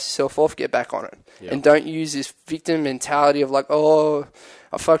up, dust yourself off, get back on it. Yep. And don't use this victim mentality of like, oh,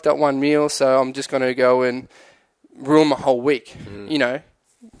 I fucked up one meal, so I'm just going to go and ruin my whole week. Mm.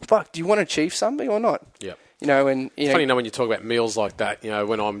 Fuck, do you want to achieve something or not? Yep. It's funny, when you talk about meals like that,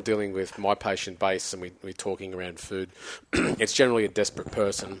 when I'm dealing with my patient base and we're talking around food, it's generally a desperate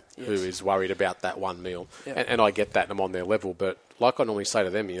person who is worried about that one meal. Yep. And I get that and I'm on their level. But like I normally say to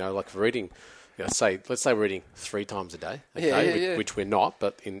them, like if we're eating, let's say we're eating 3 times a day, which we're not,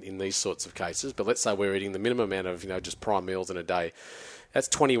 but in these sorts of cases. But let's say we're eating the minimum amount of, just prime meals in a day. That's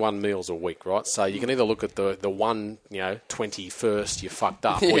 21 meals a week, right? So you can either look at the one, 20 first you fucked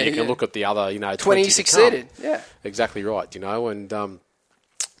up, or you can look at the other, 20 succeeded. Yeah, exactly right. And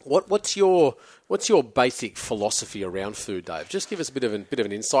what's your basic philosophy around food, Dave? Just give us a bit of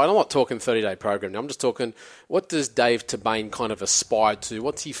an insight. I'm not talking 30-day program now. I'm just talking, what does Dave Tabain kind of aspire to?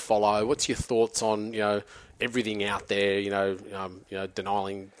 What's he follow? What's your thoughts on everything out there?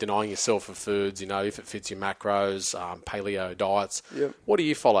 Denying yourself of foods. If it fits your macros, paleo diets. Yep. What do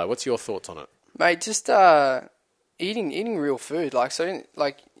you follow? What's your thoughts on it, mate? Just eating real food.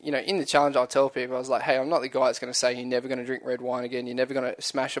 In the challenge, I'll tell people, I was like, hey, I'm not the guy that's going to say you're never going to drink red wine again. You're never going to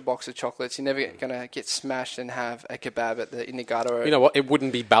smash a box of chocolates. You're never going to get smashed and have a kebab in the gutter. You know what? It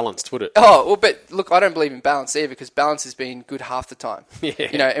wouldn't be balanced, would it? Oh, well, but look, I don't believe in balance either because balance has been good half the time. Yeah.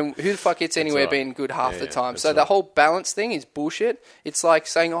 And who the fuck gets anywhere being good half the time? So the whole balance thing is bullshit. It's like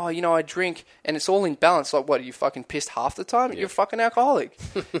saying, oh, I drink and it's all in balance. Like, what, are you fucking pissed half the time? Yeah. You're a fucking alcoholic.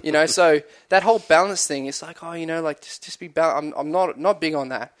 So that whole balance thing is like, oh, just be balanced. I'm not big on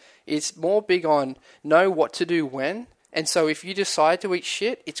that. It's more big on know what to do when. And so if you decide to eat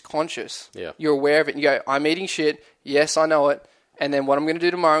shit, it's conscious. Yeah. You're aware of it. And you go, I'm eating shit. Yes, I know it. And then what I'm going to do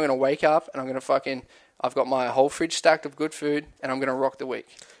tomorrow, I'm going to wake up and I'm going to I've got my whole fridge stacked of good food and I'm going to rock the week.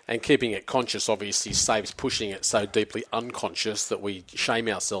 And keeping it conscious obviously saves pushing it so deeply unconscious that we shame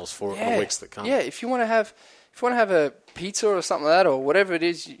ourselves for it in the weeks that come. Yeah, if you want to have... if you want to have a pizza or something like that, or whatever it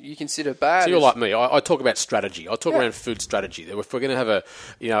is you consider bad. So you're like me. I talk about strategy. I talk around food strategy. If we're going to have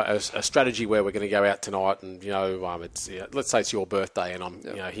a strategy where we're going to go out tonight, and let's say it's your birthday, and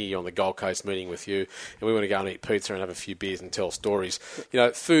I'm here on the Gold Coast meeting with you, and we want to go and eat pizza and have a few beers and tell stories.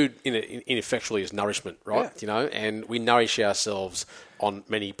 Food ineffectually is nourishment, right? Yeah. And we nourish ourselves on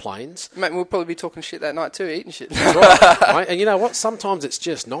many planes. Mate, we'll probably be talking shit that night too, eating shit. That's right. Right? And you know what? Sometimes it's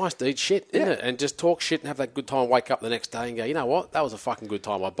just nice to eat shit, isn't it? And just talk shit and have that good time, wake up the next day and go, you know what? That was a fucking good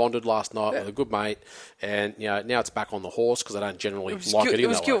time. I bonded last night with a good mate, and now it's back on the horse because I don't generally like it either. It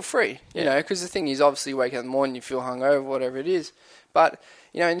was guilt-free, because the thing is, obviously, you wake up in the morning, you feel hungover, whatever it is. But,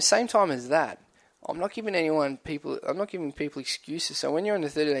 in the same time as that, I'm not giving people excuses. So when you're on the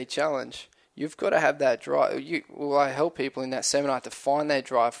 30-day challenge, you've got to have that drive. I help people in that seminar to find their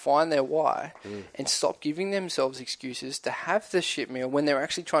drive, find their why, and stop giving themselves excuses to have the shit meal when they're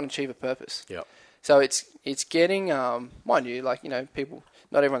actually trying to achieve a purpose. Yep. So it's getting, mind you, people,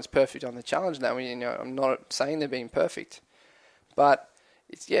 not everyone's perfect on the challenge now. I'm not saying they're being perfect, but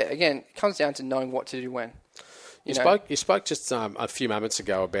again, it comes down to knowing what to do when. You spoke just a few moments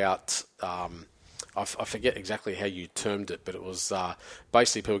ago about. I forget exactly how you termed it, but it was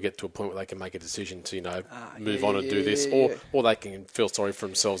basically people get to a point where they can make a decision to move on and do this, or they can feel sorry for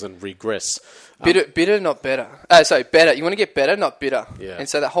themselves and regress. Bitter, not better. Better. You want to get better, not bitter. Yeah. And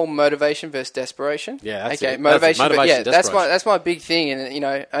so that whole motivation versus desperation. Yeah, that's okay. it. Motivation. Desperation. That's my big thing,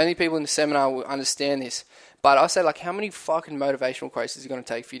 and only people in the seminar will understand this. But I say, how many fucking motivational quotes is it going to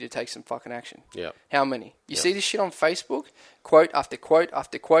take for you to take some fucking action? Yeah. How many? You see this shit on Facebook? Quote after quote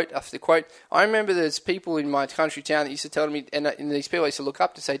after quote after quote. I remember there's people in my country town that used to tell me, and these people I used to look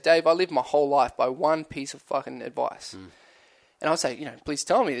up to say, Dave, I lived my whole life by one piece of fucking advice. And I would say, please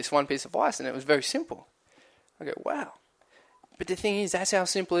tell me this one piece of advice. And it was very simple. I go, wow. But the thing is, that's how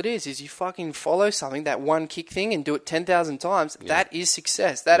simple it is you fucking follow something, that one kick thing, and do it 10,000 times. Yeah. That is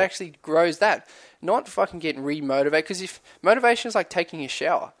success. That actually grows that. Not fucking getting re-motivated. Because if motivation is like taking a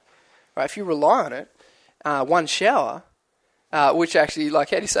shower, right? If you rely on it, one shower, which actually, how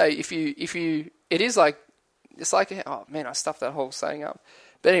do you say, it is like, it's like, oh man, I stuffed that whole saying up.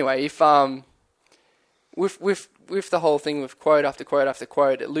 But anyway, if, with the whole thing with quote after quote after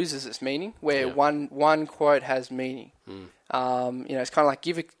quote, it loses its meaning, where one quote has meaning. It's kind of like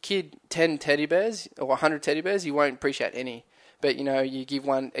give a kid 10 teddy bears or 100 teddy bears, you won't appreciate any. But, you give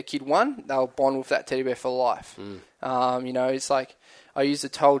a kid one, they'll bond with that teddy bear for life. It's like I use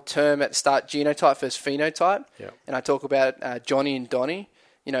the whole term at the start, genotype versus phenotype. Yep. And I talk about Johnny and Donnie.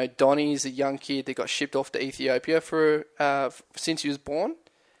 Donnie is a young kid that got shipped off to Ethiopia since he was born.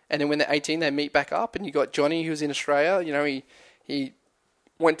 And then when they're 18, they meet back up. And you got Johnny, who's in Australia. He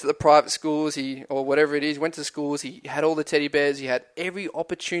went to the private schools, or whatever it is, went to the schools. He had all the teddy bears. He had every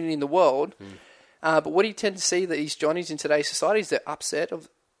opportunity in the world. But what do you tend to see that these Johnnies in today's society is they're upset,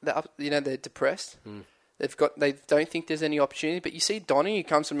 they're depressed. They don't think there's any opportunity. But you see Donnie, who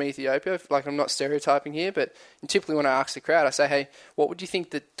comes from Ethiopia, I'm not stereotyping here, but typically when I ask the crowd, I say, hey, what would you think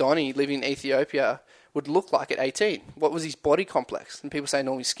that Donnie living in Ethiopia would look like at 18? What was his body complex? And people say,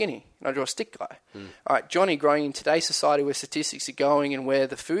 no, he's skinny. And I draw a stick guy. All right, Johnny, growing in today's society where statistics are going and where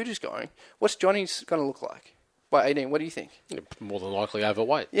the food is going, what's Johnny's going to look like? By 18, what do you think? More than likely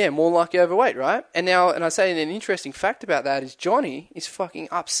overweight. Yeah, more likely overweight, right? And I say an interesting fact about that is Johnny is fucking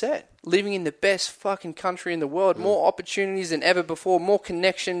upset. Living in the best fucking country in the world, more opportunities than ever before, more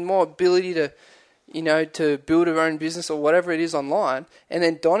connection, more ability to, to build her own business or whatever it is online. And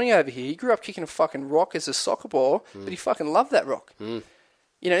then Donnie over here, he grew up kicking a fucking rock as a soccer ball, but he fucking loved that rock.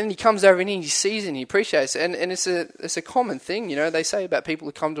 And he comes over and he sees it and he appreciates it. And it's a common thing, they say about people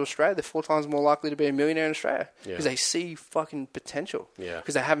who come to Australia, they're 4 times more likely to be a millionaire in Australia because they see fucking potential.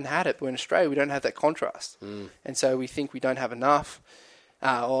 Because they haven't had it. But in Australia, we don't have that contrast. And so we think we don't have enough.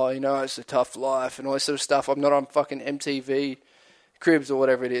 It's a tough life and all this sort of stuff. I'm not on fucking MTV Cribs or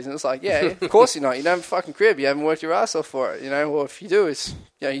whatever it is. And it's like, yeah, of course you're not. You don't have a fucking crib. You haven't worked your ass off for it, or if you do, it's,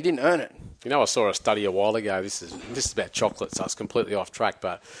 you didn't earn it. I saw a study a while ago. This is about chocolate, so it's completely off track.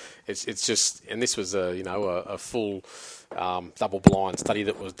 But it's just, and this was a full double-blind study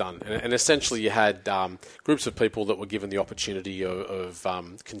that was done, and essentially you had groups of people that were given the opportunity of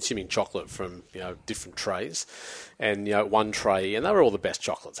consuming chocolate from different trays, and one tray, and they were all the best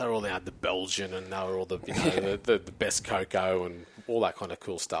chocolates. They were all the Belgian, and they were all the the best cocoa and all that kind of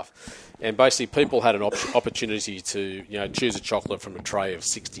cool stuff. And basically, people had an opportunity to, choose a chocolate from a tray of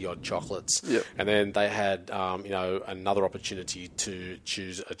 60-odd chocolates. Yep. And then they had, another opportunity to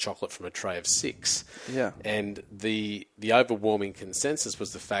choose a chocolate from a tray of 6. Yeah. And the overwhelming consensus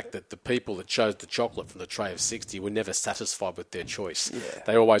was the fact that the people that chose the chocolate from the tray of 60 were never satisfied with their choice. Yeah.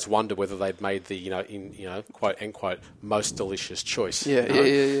 They always wondered whether they'd made the, quote unquote, most delicious choice.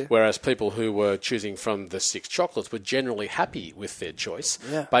 Yeah. Whereas people who were choosing from the 6 chocolates were generally happy with their choice,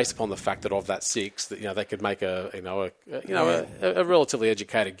 based upon the fact that of that 6, that they could make a relatively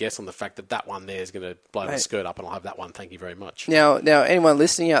educated guess on the fact that one there is going to blow the skirt up, and I'll have that one. Thank you very much. Now, anyone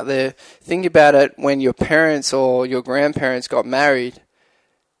listening out there, think about it. When your parents or your grandparents got married,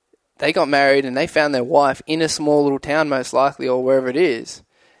 they got married and they found their wife in a small little town, most likely, or wherever it is.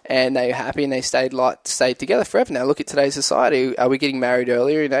 And they were happy and they stayed together forever. Now, look at today's society. Are we getting married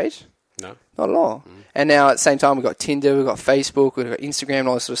earlier in age? No. Not at all. And now at the same time, we've got Tinder, we've got Facebook, we've got Instagram and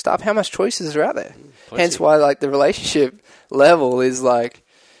all this sort of stuff. How much choices are out there? Hence why the relationship level is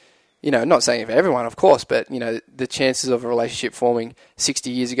not saying for everyone, of course, but, the chances of a relationship forming 60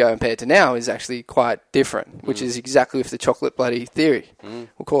 years ago compared to now is actually quite different, which is exactly with the chocolate bloody theory.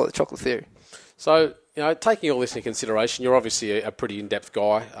 We'll call it the chocolate theory. So, taking all this into consideration, you're obviously a pretty in-depth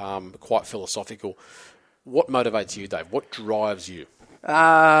guy, quite philosophical. What motivates you, Dave? What drives you?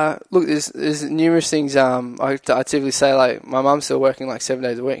 Look, there's numerous things. I typically say, my mum's still working 7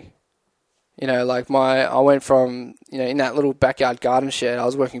 days a week. I went from, in that little backyard garden shed, I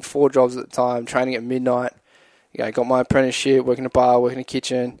was working 4 jobs at the time, training at midnight. Got my apprenticeship, working a bar, working in the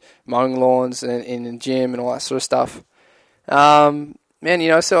kitchen, mowing lawns and in the gym and all that sort of stuff. So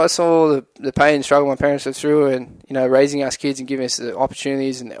I saw the pain and struggle my parents went through and, raising us kids and giving us the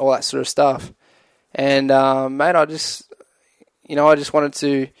opportunities and all that sort of stuff. And, mate, I just wanted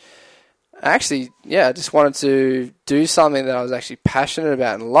to do something that I was actually passionate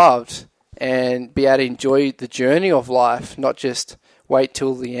about and loved and be able to enjoy the journey of life, not just wait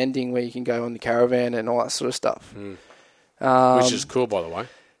till the ending where you can go on the caravan and all that sort of stuff. Which is cool, by the way.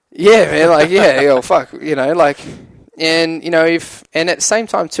 Yeah, man, fuck, and at the same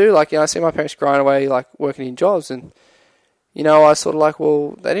time too, I see my parents growing away, working in jobs and, I sort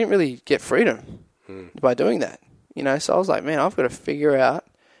of they didn't really get freedom by doing that. So I was like, man, I've got to figure out,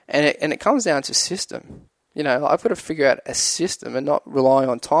 and it comes down to system. I've got to figure out a system and not rely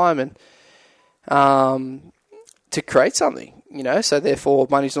on time and to create something. So therefore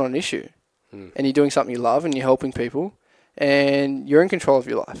money's not an issue, and you're doing something you love and you're helping people, and you're in control of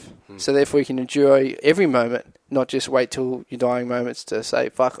your life. So therefore you can enjoy every moment, not just wait till your dying moments to say,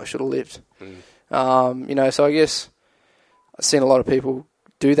 "Fuck, I should have lived." So I guess I've seen a lot of people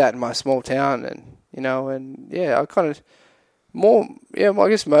do that in my small town, and. I kind of I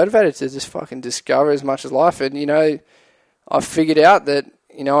guess motivated to just fucking discover as much as life. And, I figured out that,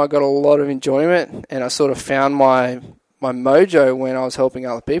 I got a lot of enjoyment and I sort of found my mojo when I was helping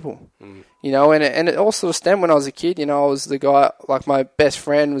other people. And it all sort of stemmed when I was a kid. I was the guy, my best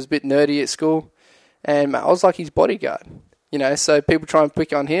friend was a bit nerdy at school and I was like his bodyguard, so people try and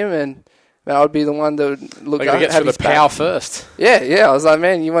pick on him and I would be the one that would look at get through the power first. Yeah. I was like,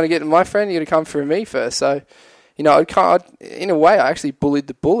 man, you want to get to my friend, you got to come through me first. So, in a way, I actually bullied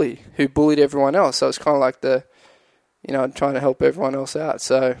the bully who bullied everyone else. So it's kind of like trying to help everyone else out.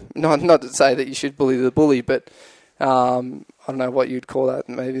 So not to say that you should bully the bully, but I don't know what you'd call that.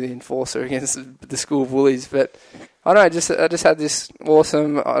 Maybe the enforcer against the school bullies. But I don't know. I just had this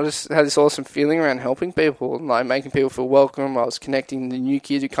awesome feeling around helping people, making people feel welcome. I was connecting the new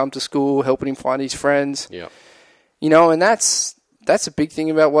kids who come to school, helping him find his friends. Yeah. And that's a big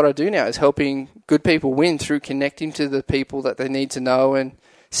thing about what I do now is helping good people win through connecting to the people that they need to know and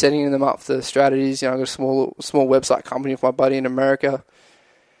setting them up for strategies. I've got a small website company with my buddy in America.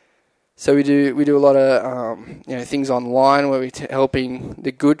 So we do a lot of things online where we're helping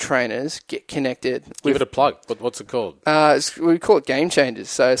the good trainers get connected. Give it a plug. What's it called? We call it game changers.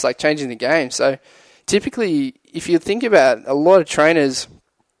 So it's like changing the game. So typically, if you think about it, a lot of trainers,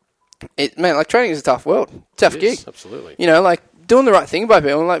 training is a tough world, tough gig. Absolutely. Doing the right thing by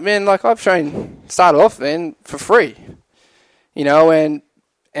people. I've started off for free.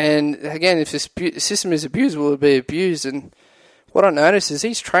 And again, if the system is abused, will it be abused? And what I notice is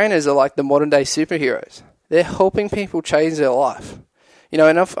these trainers are like the modern day superheroes. They're helping people change their life. And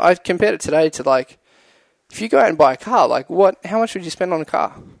I compared it today to if you go out and buy a car, how much would you spend on a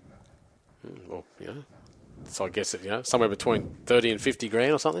car? Well, so I guess somewhere between 30 and 50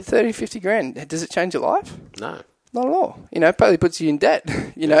 grand or something. 30, 50 grand. Does it change your life? No. Not at all. It probably puts you in debt,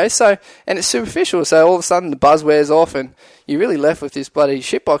 so, and it's superficial. So all of a sudden the buzz wears off and you're really left with this bloody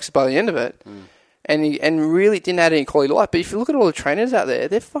shitbox by the end of it. and really didn't add any quality to life. But if you look at all the trainers out there,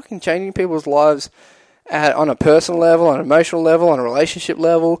 they're fucking changing people's lives on a personal level, on an emotional level, on a relationship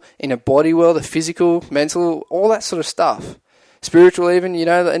level, in a body world, a physical, mental, all that sort of stuff. Spiritual even,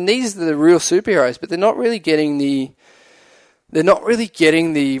 and these are the real superheroes, but they're not really getting the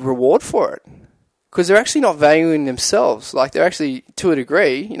reward for it. Because they're actually not valuing themselves. Like, they're actually, to a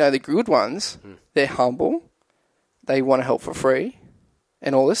degree, the good ones, they're humble, they want to help for free,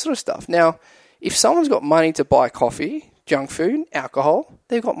 and all this sort of stuff. Now, if someone's got money to buy coffee, junk food, alcohol,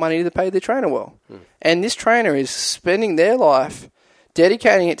 they've got money to pay their trainer well. And this trainer is spending their life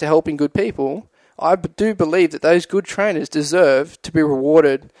dedicating it to helping good people. I do believe that those good trainers deserve to be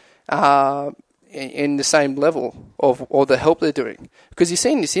rewarded in the same level of the help they're doing. Because you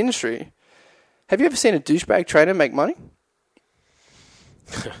see in this industry, have you ever seen a douchebag trainer make money?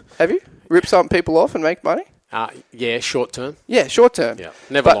 Have you? Rip some people off and make money? Yeah, short term. Yeah, short term. Yeah,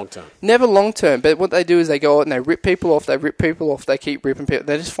 never long term. Never long term. But what they do is they go out and they rip people off, they keep ripping people.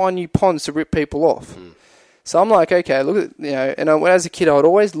 They just find new ponds to rip people off. So I'm like, okay, look at, and when I was a kid, I would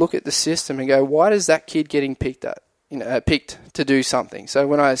always look at the system and go, why is that kid getting picked to do something? So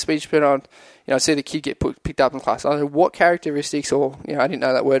when I speech put on, I see the kid get picked up in class. I was like, what characteristics, or I didn't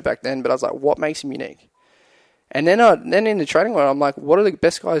know that word back then, but I was like, what makes him unique? And then in the training world, I'm like, what are the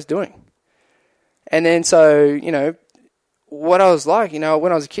best guys doing? And then so what I was like, when I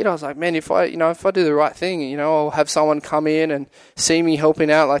was a kid, I was like, man, if I do the right thing, I'll have someone come in and see me helping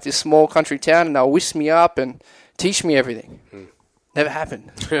out like this small country town, and they'll whisk me up and teach me everything. Never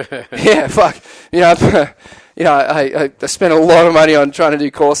happened. Yeah, fuck. I spent a lot of money on trying to do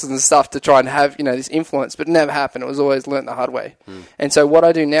courses and stuff to try and have, this influence, but it never happened. It was always learnt the hard way. And so what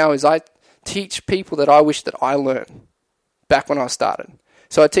I do now is I teach people that I wish that I learned back when I started.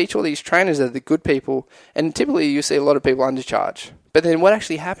 So I teach all these trainers that are the good people, and typically you see a lot of people undercharge. But then what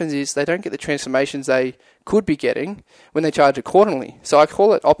actually happens is they don't get the transformations they could be getting when they charge accordingly. So I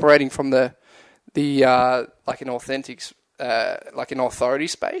call it operating from the like an authentic, like an authority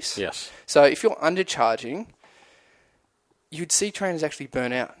space. Yes. So if you're undercharging, you'd see trainers actually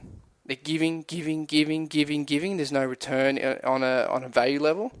burn out. They're giving. There's no return on a value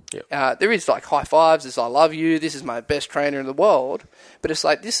level. Yep. There is like high fives. There's I love you. This is my best trainer in the world. But it's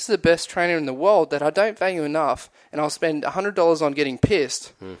like, this is the best trainer in the world that I don't value enough, and I'll spend $100 on getting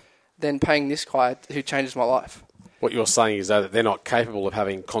pissed than paying this guy who changes my life. What you're saying is that they're not capable of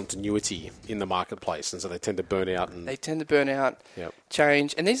having continuity in the marketplace, and so they tend to burn out. They tend to burn out, yep.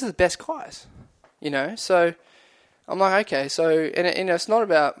 Change, and these are the best guys, So I'm like, okay, so and it's not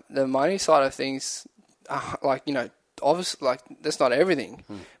about the money side of things, obviously, like that's not everything.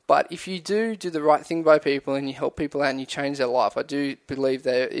 But if you do the right thing by people and you help people out and you change their life, I do believe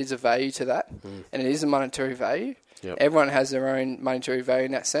there is a value to that, and it is a monetary value. Yep. Everyone has their own monetary value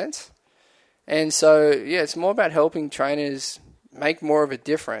in that sense. And so, it's more about helping trainers make more of a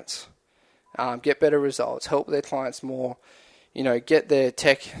difference, get better results, help their clients more, get their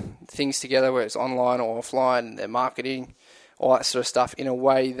tech things together, whether it's online or offline, their marketing, all that sort of stuff, in a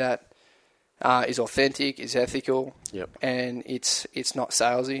way that is authentic, is ethical, and it's not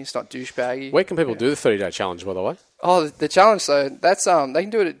salesy, it's not douchebaggy. Where can people do the 30-day challenge, by the way? Oh, the challenge, so that's they can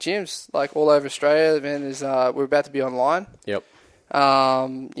do it at gyms like all over Australia. Man, we're about to be online. Yep.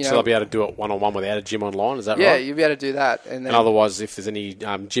 So they'll be able to do it one-on-one without a gym online, is that right? Yeah, you'll be able to do that. And otherwise, if there's any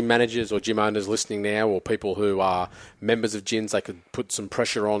gym managers or gym owners listening now, or people who are members of gyms, they could put some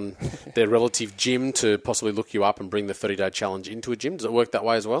pressure on their relative gym to possibly look you up and bring the 30-day challenge into a gym. Does it work that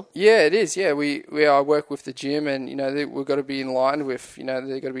way as well? Yeah, it is. Yeah, I work with the gym, and we've got to be in line with they've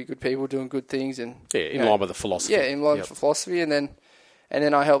got to be good people doing good things, and in line with the philosophy. Yeah, in line with the philosophy, and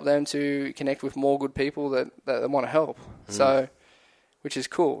then I help them to connect with more good people that want to help. So. Which is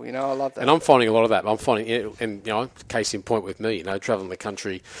cool, I love that. And I'm finding a lot of that. I'm finding, and case in point with me, traveling the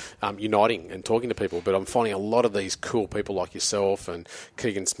country, uniting and talking to people. But I'm finding a lot of these cool people like yourself, and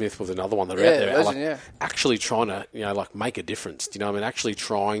Keegan Smith was another one that are out there, actually trying to, make a difference. Actually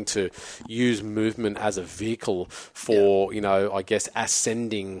trying to use movement as a vehicle for, I guess,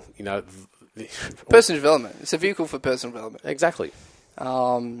 ascending, personal development. It's a vehicle for personal development. Exactly.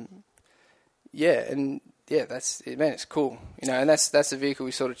 Yeah, that's it, man. It's cool, and that's the vehicle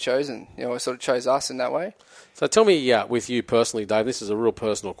we sort of chosen. We sort of chose us in that way. So tell me, with you personally, Dave, this is a real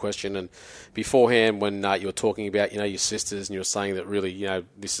personal question. And beforehand, when you were talking about, your sisters, and you were saying that really,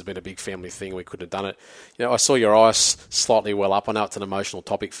 this has been a big family thing, and we couldn't have done it. I saw your eyes slightly well up. I know it's an emotional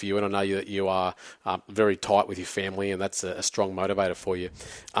topic for you, and I know that you are very tight with your family, and that's a strong motivator for you.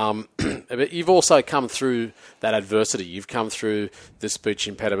 But you've also come through that adversity. You've come through the speech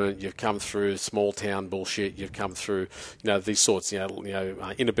impediment. You've come through small town bullshit. shit. You've come through, these sorts,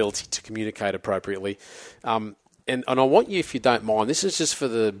 inability to communicate appropriately. And I want you, if you don't mind, this is just for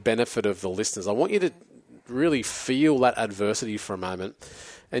the benefit of the listeners, I want you to really feel that adversity for a moment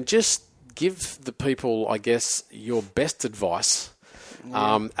and just give the people, I guess, your best advice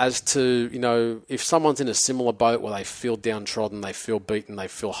as to, if someone's in a similar boat where they feel downtrodden, they feel beaten, they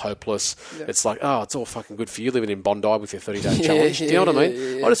feel hopeless, it's like, oh, it's all fucking good for you living in Bondi with your 30-day challenge. Do you know what I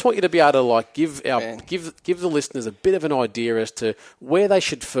mean? Yeah. I just want you to be able to give the listeners a bit of an idea as to where they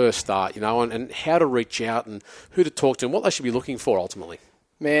should first start, and how to reach out and who to talk to and what they should be looking for ultimately.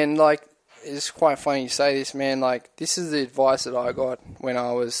 Man, it's quite funny you say this, man. This is the advice that I got when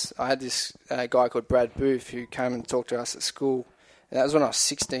I had this guy called Brad Booth who came and talked to us at school. And that was when I was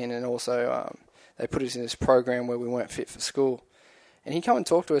 16, and also they put us in this program where we weren't fit for school. And he came and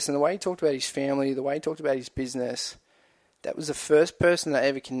talked to us, and the way he talked about his family, the way he talked about his business, that was the first person that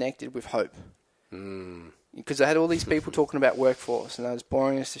ever connected with hope. Because I had all these people talking about workforce, and I was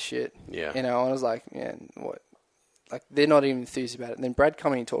boring as to shit. Yeah. I was like, man, what? They're not even enthused about it. And then Brad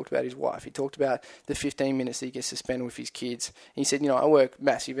came in and talked about his wife. He talked about the 15 minutes that he gets to spend with his kids. And he said, I work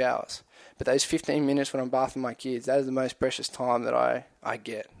massive hours. But those 15 minutes when I'm bathing my kids, that is the most precious time that I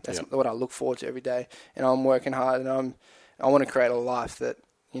get. That's what I look forward to every day. And I'm working hard, and I want to create a life that,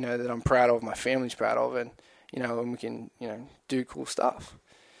 that I'm proud of, my family's proud of, and, and we can, do cool stuff.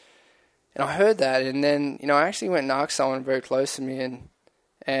 And I heard that, and then, I actually went and asked someone very close to me,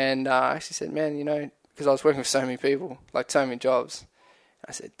 and I actually said, man, because I was working with so many people, so many jobs.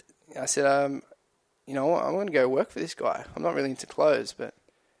 I said, I'm going to go work for this guy. I'm not really into clothes, but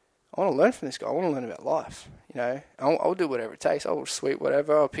I want to learn from this guy. I want to learn about life. I'll do whatever it takes. I'll sweep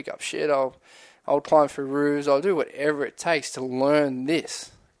whatever. I'll pick up shit. I'll climb through roofs. I'll do whatever it takes to learn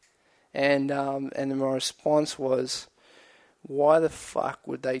this. And then my response was, why the fuck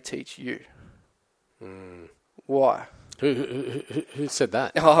would they teach you? Why? Who said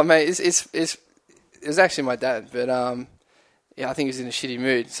that? Oh, mate, it was actually my dad, but I think he was in a shitty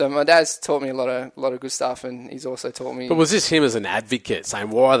mood. So my dad's taught me a lot of good stuff, and he's also taught me. But was this him as an advocate saying,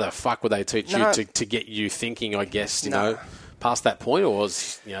 "Why the fuck would they teach you to get you thinking?" I guess past that point, or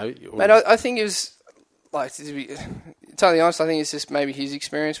was Mate, I think it was to be totally honest. I think it's just maybe his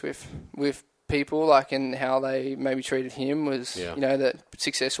experience with people, and how they maybe treated him was that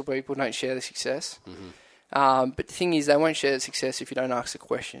successful people don't share the success. Mm-hmm. But the thing is, they won't share the success if you don't ask the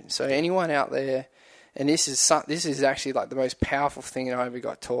question. So anyone out there. And this is actually the most powerful thing that I ever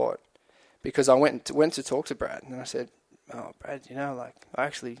got taught, because I went to talk to Brad, and I said, "Oh, Brad,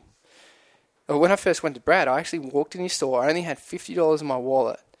 when I first went to Brad, I actually walked in his store. I only had $50 in my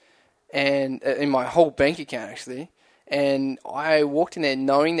wallet, and in my whole bank account actually, and I walked in there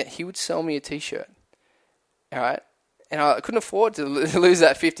knowing that he would sell me a T-shirt, all right, and I couldn't afford to lose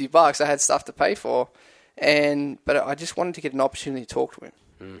that $50. I had stuff to pay for, but I just wanted to get an opportunity to talk to him."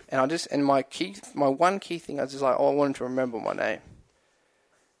 And my one key thing, I was just I wanted to remember my name.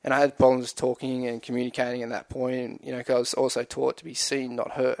 And I had problems talking and communicating at that point, because I was also taught to be seen,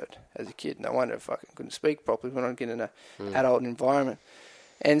 not heard as a kid. No wonder I fucking couldn't speak properly when I get in an adult environment.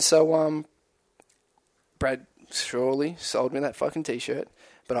 And so, Brad surely sold me that fucking T-shirt,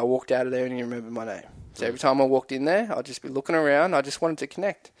 but I walked out of there and he remembered my name. So every time I walked in there, I'd just be looking around. I just wanted to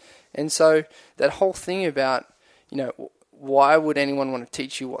connect. And so that whole thing about, why would anyone want to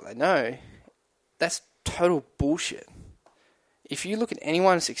teach you what they know? That's total bullshit. If you look at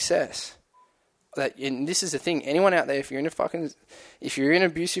anyone's success, and this is the thing, anyone out there, if you're in an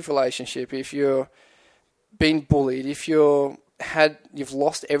abusive relationship, if you're being bullied, if you've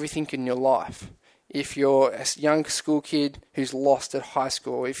lost everything in your life, if you're a young school kid who's lost at high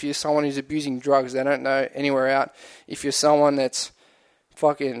school, if you're someone who's abusing drugs, they don't know anywhere out, if you're someone that's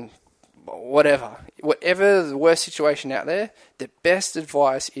fucking whatever the worst situation out there, the best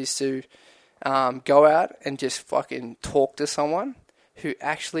advice is to go out and just fucking talk to someone who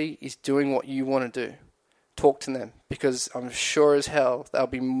actually is doing what you want to do. Talk to them, because I'm sure as hell they'll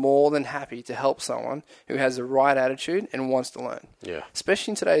be more than happy to help someone who has the right attitude and wants to learn. Yeah.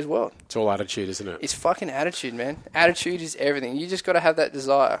 Especially in today's world. It's all attitude, isn't it? It's fucking attitude, man. Attitude is everything. You just got to have that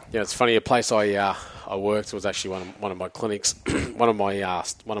desire. Yeah, it's funny. A place I worked was actually one of my clinics. one of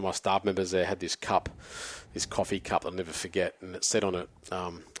my staff members there had this coffee cup I'll never forget, and it said on it,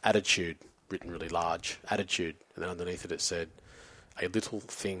 attitude, written really large, attitude, and then underneath it said, a little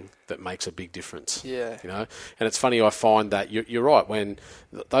thing that makes a big difference. Yeah. And it's funny, I find that you're right, when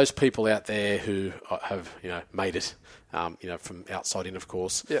those people out there who have, made it, from outside in, of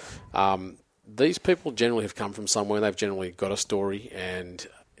course. Yeah. These people generally have come from somewhere, they've generally got a story, and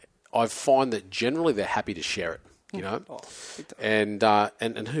I find that generally they're happy to share it. you know. Oh, big time.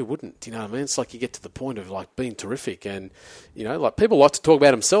 And who wouldn't? You know what I mean? It's like you get to the point of like being terrific, and you know, like people like to talk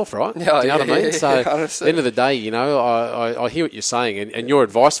about themselves, right? Yeah, you know what I mean? So at the end of the day, you know, I hear what you're saying, and your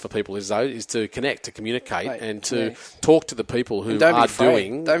advice for people is to connect, to communicate, Mate, and to talk to the people who don't be are afraid.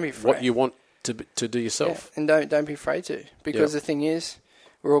 doing Don't be afraid. what you want to do yourself. Yeah, and don't be afraid to, because the thing is,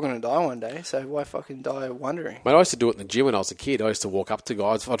 we're all going to die one day, so why fucking die wondering? Mate, I used to do it in the gym when I was a kid. I used to walk up to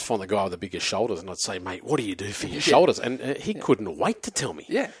guys. I'd find the guy with the biggest shoulders, and I'd say, "Mate, what do you do for your shoulders?" And he couldn't wait to tell me.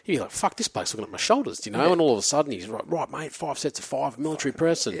 Yeah. He'd be like, "Fuck, this bloke's looking at my shoulders," you know. And all of a sudden, he's right, mate, 5 sets of 5 military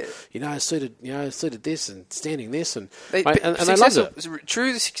press, and suited this and standing this, and they loved it.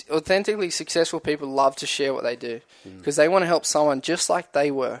 True, authentically successful people love to share what they do because they want to help someone just like they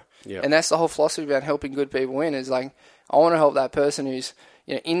were. Yeah. And that's the whole philosophy about helping good people win. Is like, I want to help that person who's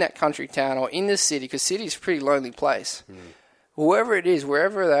in that country town or in the city, because city is a pretty lonely place. Whoever it is,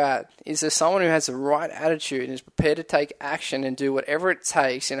 wherever they're at, is there someone who has the right attitude and is prepared to take action and do whatever it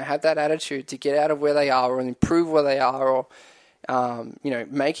takes, have that attitude to get out of where they are or improve where they are, or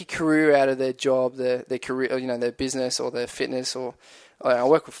make a career out of their job, their career, their business or their fitness, or I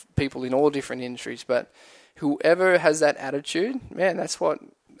work with people in all different industries, but whoever has that attitude, man, that's what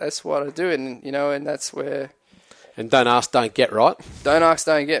I do, and that's where. And don't ask, don't get, right? Don't ask,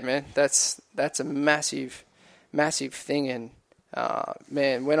 don't get, man. That's a massive, massive thing. And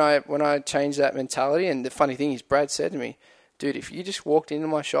man, when I changed that mentality, and the funny thing is, Brad said to me, "Dude, if you just walked into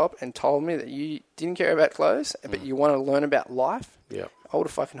my shop and told me that you didn't care about clothes, but you want to learn about life, I would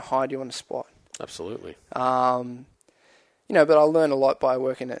have fucking hired you on the spot." Absolutely. But I learned a lot by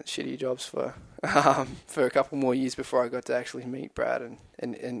working at shitty jobs for a couple more years before I got to actually meet Brad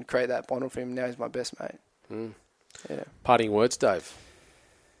and create that bond with him. Now he's my best mate. Yeah. Parting words, Dave.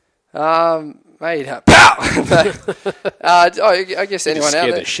 Mate, pow! I guess anyone out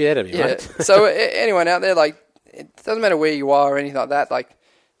there. The shit out of me, mate. So anyone out there, like, it doesn't matter where you are or anything like that. Like,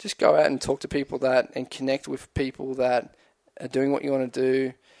 just go out and talk to people and connect with people that are doing what you want to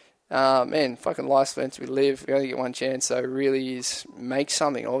do. Man, fucking life's meant to be lived. We only get one chance, so really is make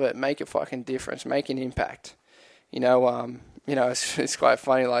something of it. Make a fucking difference. Make an impact. It's quite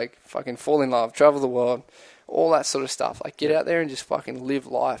funny. Like, fucking fall in love, travel the world. All that sort of stuff. Like, get out there and just fucking live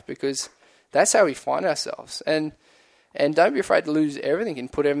life, because that's how we find ourselves. And don't be afraid to lose everything and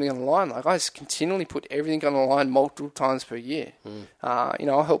put everything on the line. Like, I just continually put everything on the line multiple times per year.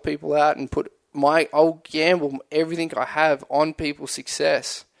 I'll help people out and I'll gamble everything I have on people's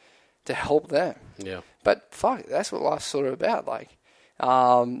success to help them. Yeah. But fuck, that's what life's sort of about. Like,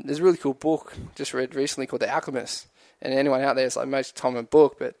 there's a really cool book just read recently called The Alchemist. And anyone out there, it's like most common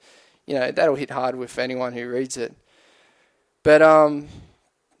book, but that'll hit hard with anyone who reads it. But,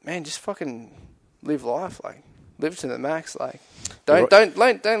 man, just fucking live life. Like, live to the max. Like, don't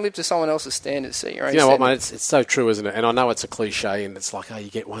live to someone else's standards. Set your own. You know what, mate? It's so true, isn't it? And I know it's a cliche, and it's like, you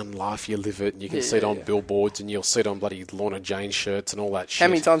get one life, you live it, and you can see it on billboards, and you'll see it on bloody Lorna Jane shirts and all that shit. How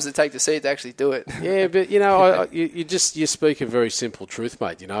many times does it take to see it to actually do it? Yeah, but you speak a very simple truth,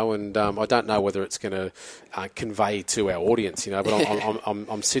 mate. And I don't know whether it's going to convey to our audience, but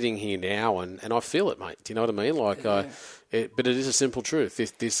I'm sitting here now, and I feel it, mate. Do you know what I mean? Like, but it is a simple truth.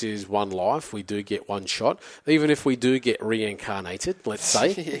 This is one life. We do get one shot. Even if we do get reincarnated, let's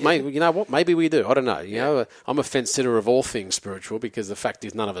say, maybe, you know what? Maybe we do. I don't know. I'm a fence sitter of all things spiritual, because the fact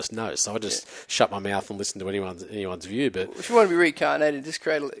is none of us know. So I just shut my mouth and listen to anyone's view. But if you want to be reincarnated, just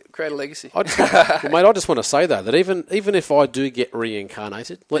create a legacy. Mate, I just want to say though that even if I do get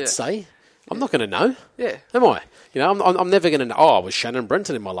reincarnated, let's say, I'm not going to know. Yeah. Am I? I'm never going to know, I was Shannon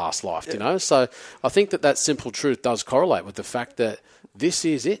Brenton in my last life, So I think that simple truth does correlate with the fact that this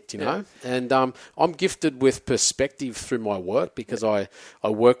is it, And I'm gifted with perspective through my work, because I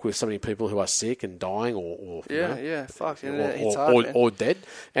work with so many people who are sick and dying or dead.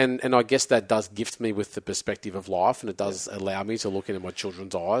 And I guess that does gift me with the perspective of life, and it does allow me to look into my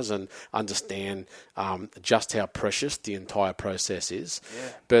children's eyes and understand just how precious the entire process is. Yeah.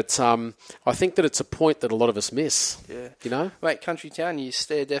 But I think that it's a point that a lot of us miss. Yeah. Mate, country town, you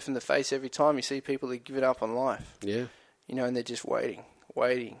stare death in the face every time you see people that give it up on life. Yeah. And they're just waiting.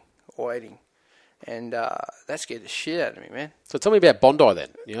 And that scared the shit out of me, man. So tell me about Bondi then.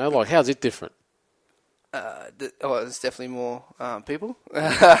 Like, how's it different? There's definitely more people.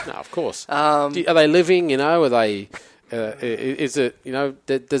 No, of course. Are they living, are they, is it,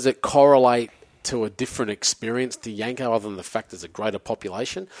 does it correlate to a different experience to Yanko other than the fact there's a greater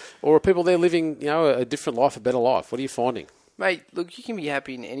population? Or are people there living, a different life, a better life? What are you finding? Mate, look, you can be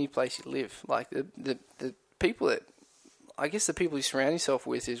happy in any place you live. Like, the people that, I guess the people you surround yourself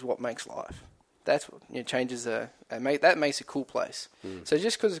with is what makes life. That's what changes that makes a cool place. So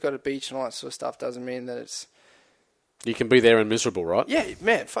just because it's got a beach and all that sort of stuff doesn't mean that it's You can be there and miserable, right? Yeah,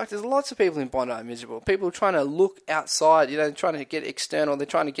 man, fuck, there's lots of people in Bondi miserable. People trying to look outside, trying to get external. They're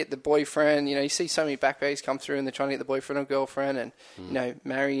trying to get the boyfriend. You see so many backpackers come through and they're trying to get the boyfriend or girlfriend and,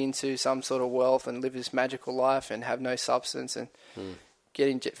 marry into some sort of wealth and live this magical life and have no substance and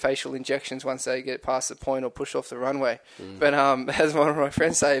get facial injections once they get past the point or push off the runway. But as one of my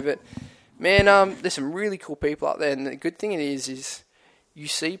friends say, man, there's some really cool people out there. And the good thing it is you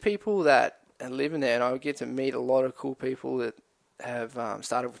see people that are living there, and I get to meet a lot of cool people that have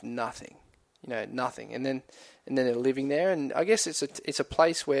started with nothing, nothing, and then they're living there. And I guess it's a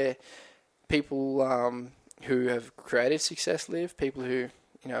place where people who have created success live, people who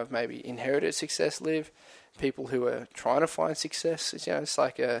have maybe inherited success live, people who are trying to find success. It's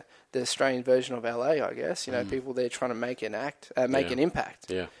like the Australian version of LA, I guess. People there trying to make an impact.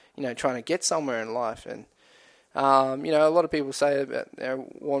 Yeah. Trying to get somewhere in life. And a lot of people say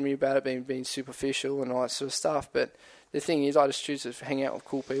warn me about it being superficial and all that sort of stuff, but the thing is, I just choose to hang out with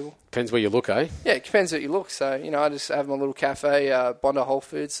cool people. Depends where you look, eh? Yeah, it depends what you look. So, I just have my little cafe, Bondi Whole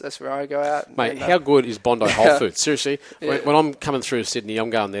Foods. That's where I go out. Mate, how good is Bondi Whole Foods? Seriously, when I'm coming through Sydney, I'm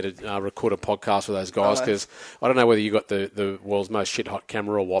going there to record a podcast with those guys because I don't know whether you got the world's most shit-hot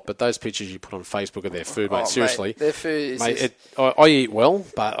camera or what, but those pictures you put on Facebook of their food, mate, seriously. Mate, their food is... Mate, I eat well,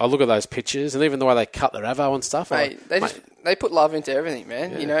 but I look at those pictures, and even the way they cut their avo and stuff... Mate, they put love into everything,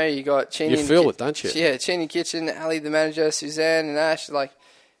 man. Yeah. You got Cheney. You feel it, don't you? Yeah, Cheney Kitchen, Ali the manager, Suzanne and Ash,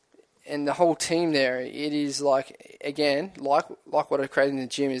 and the whole team there. It is like what I created in the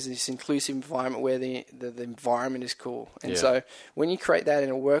gym is this inclusive environment where the environment is cool. And so when you create that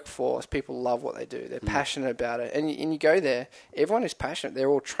in a workforce, people love what they do. They're passionate about it. And you go there, everyone is passionate. They're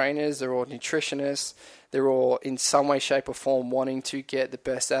all trainers, they're all nutritionists. They're all in some way, shape or form wanting to get the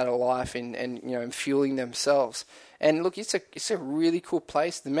best out of life and fueling themselves. And look, it's a really cool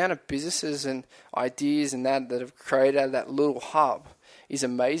place. The amount of businesses and ideas and that have created out of that little hub is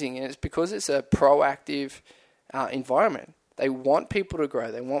amazing. And it's because it's a proactive environment. They want people to grow.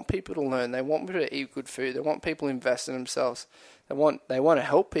 They want people to learn. They want people to eat good food. They want people to invest in themselves. They want to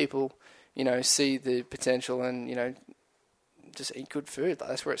help people, see the potential and, just eat good food.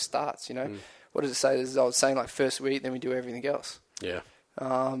 That's where it starts, What does it say? I was saying, first we eat, then we do everything else. Yeah.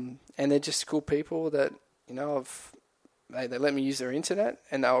 And they're just cool people that, they let me use their internet,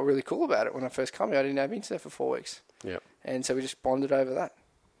 and they were really cool about it. When I first came here, I didn't have internet for 4 weeks. Yeah. And so we just bonded over that.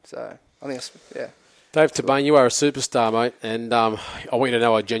 So I think Dave Tabain, you are a superstar, mate, and I want you to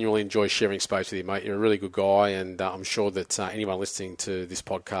know I genuinely enjoy sharing space with you, mate. You're a really good guy, and I'm sure that anyone listening to this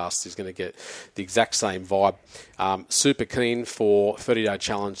podcast is going to get the exact same vibe. Super keen for 30-day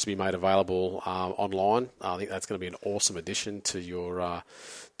challenge to be made available online. I think that's going to be an awesome addition to your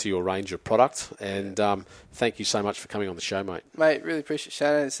range of product, and thank you so much for coming on the show, mate. Mate, really appreciate it,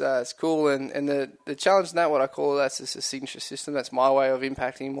 Shannon. It's cool, and the challenge in that, what I call that's just a signature system. That's my way of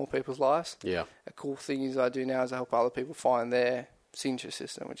impacting more people's lives. Yeah. A cool thing is I do now is I help other people find their signature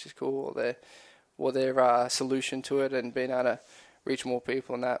system, which is cool, or their solution to it, and being able to reach more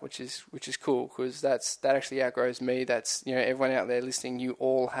people and that, which is cool, because that actually outgrows me. That's everyone out there listening, you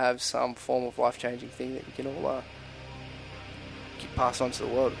all have some form of life-changing thing that you can all pass on to the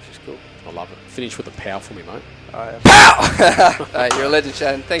world, which is cool. I love it. Finish with a pow for me, mate. Pow! Hey, you're a legend,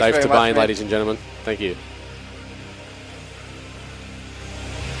 Shannon. Thanks Dave very Tabain, much, ladies and gentlemen. Thank you.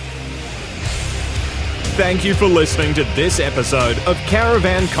 Thank you for listening to this episode of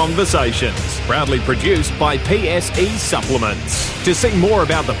Caravan Conversations, proudly produced by PSE Supplements. To see more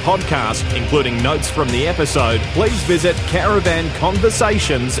about the podcast, including notes from the episode, please visit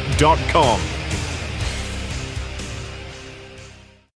caravanconversations.com.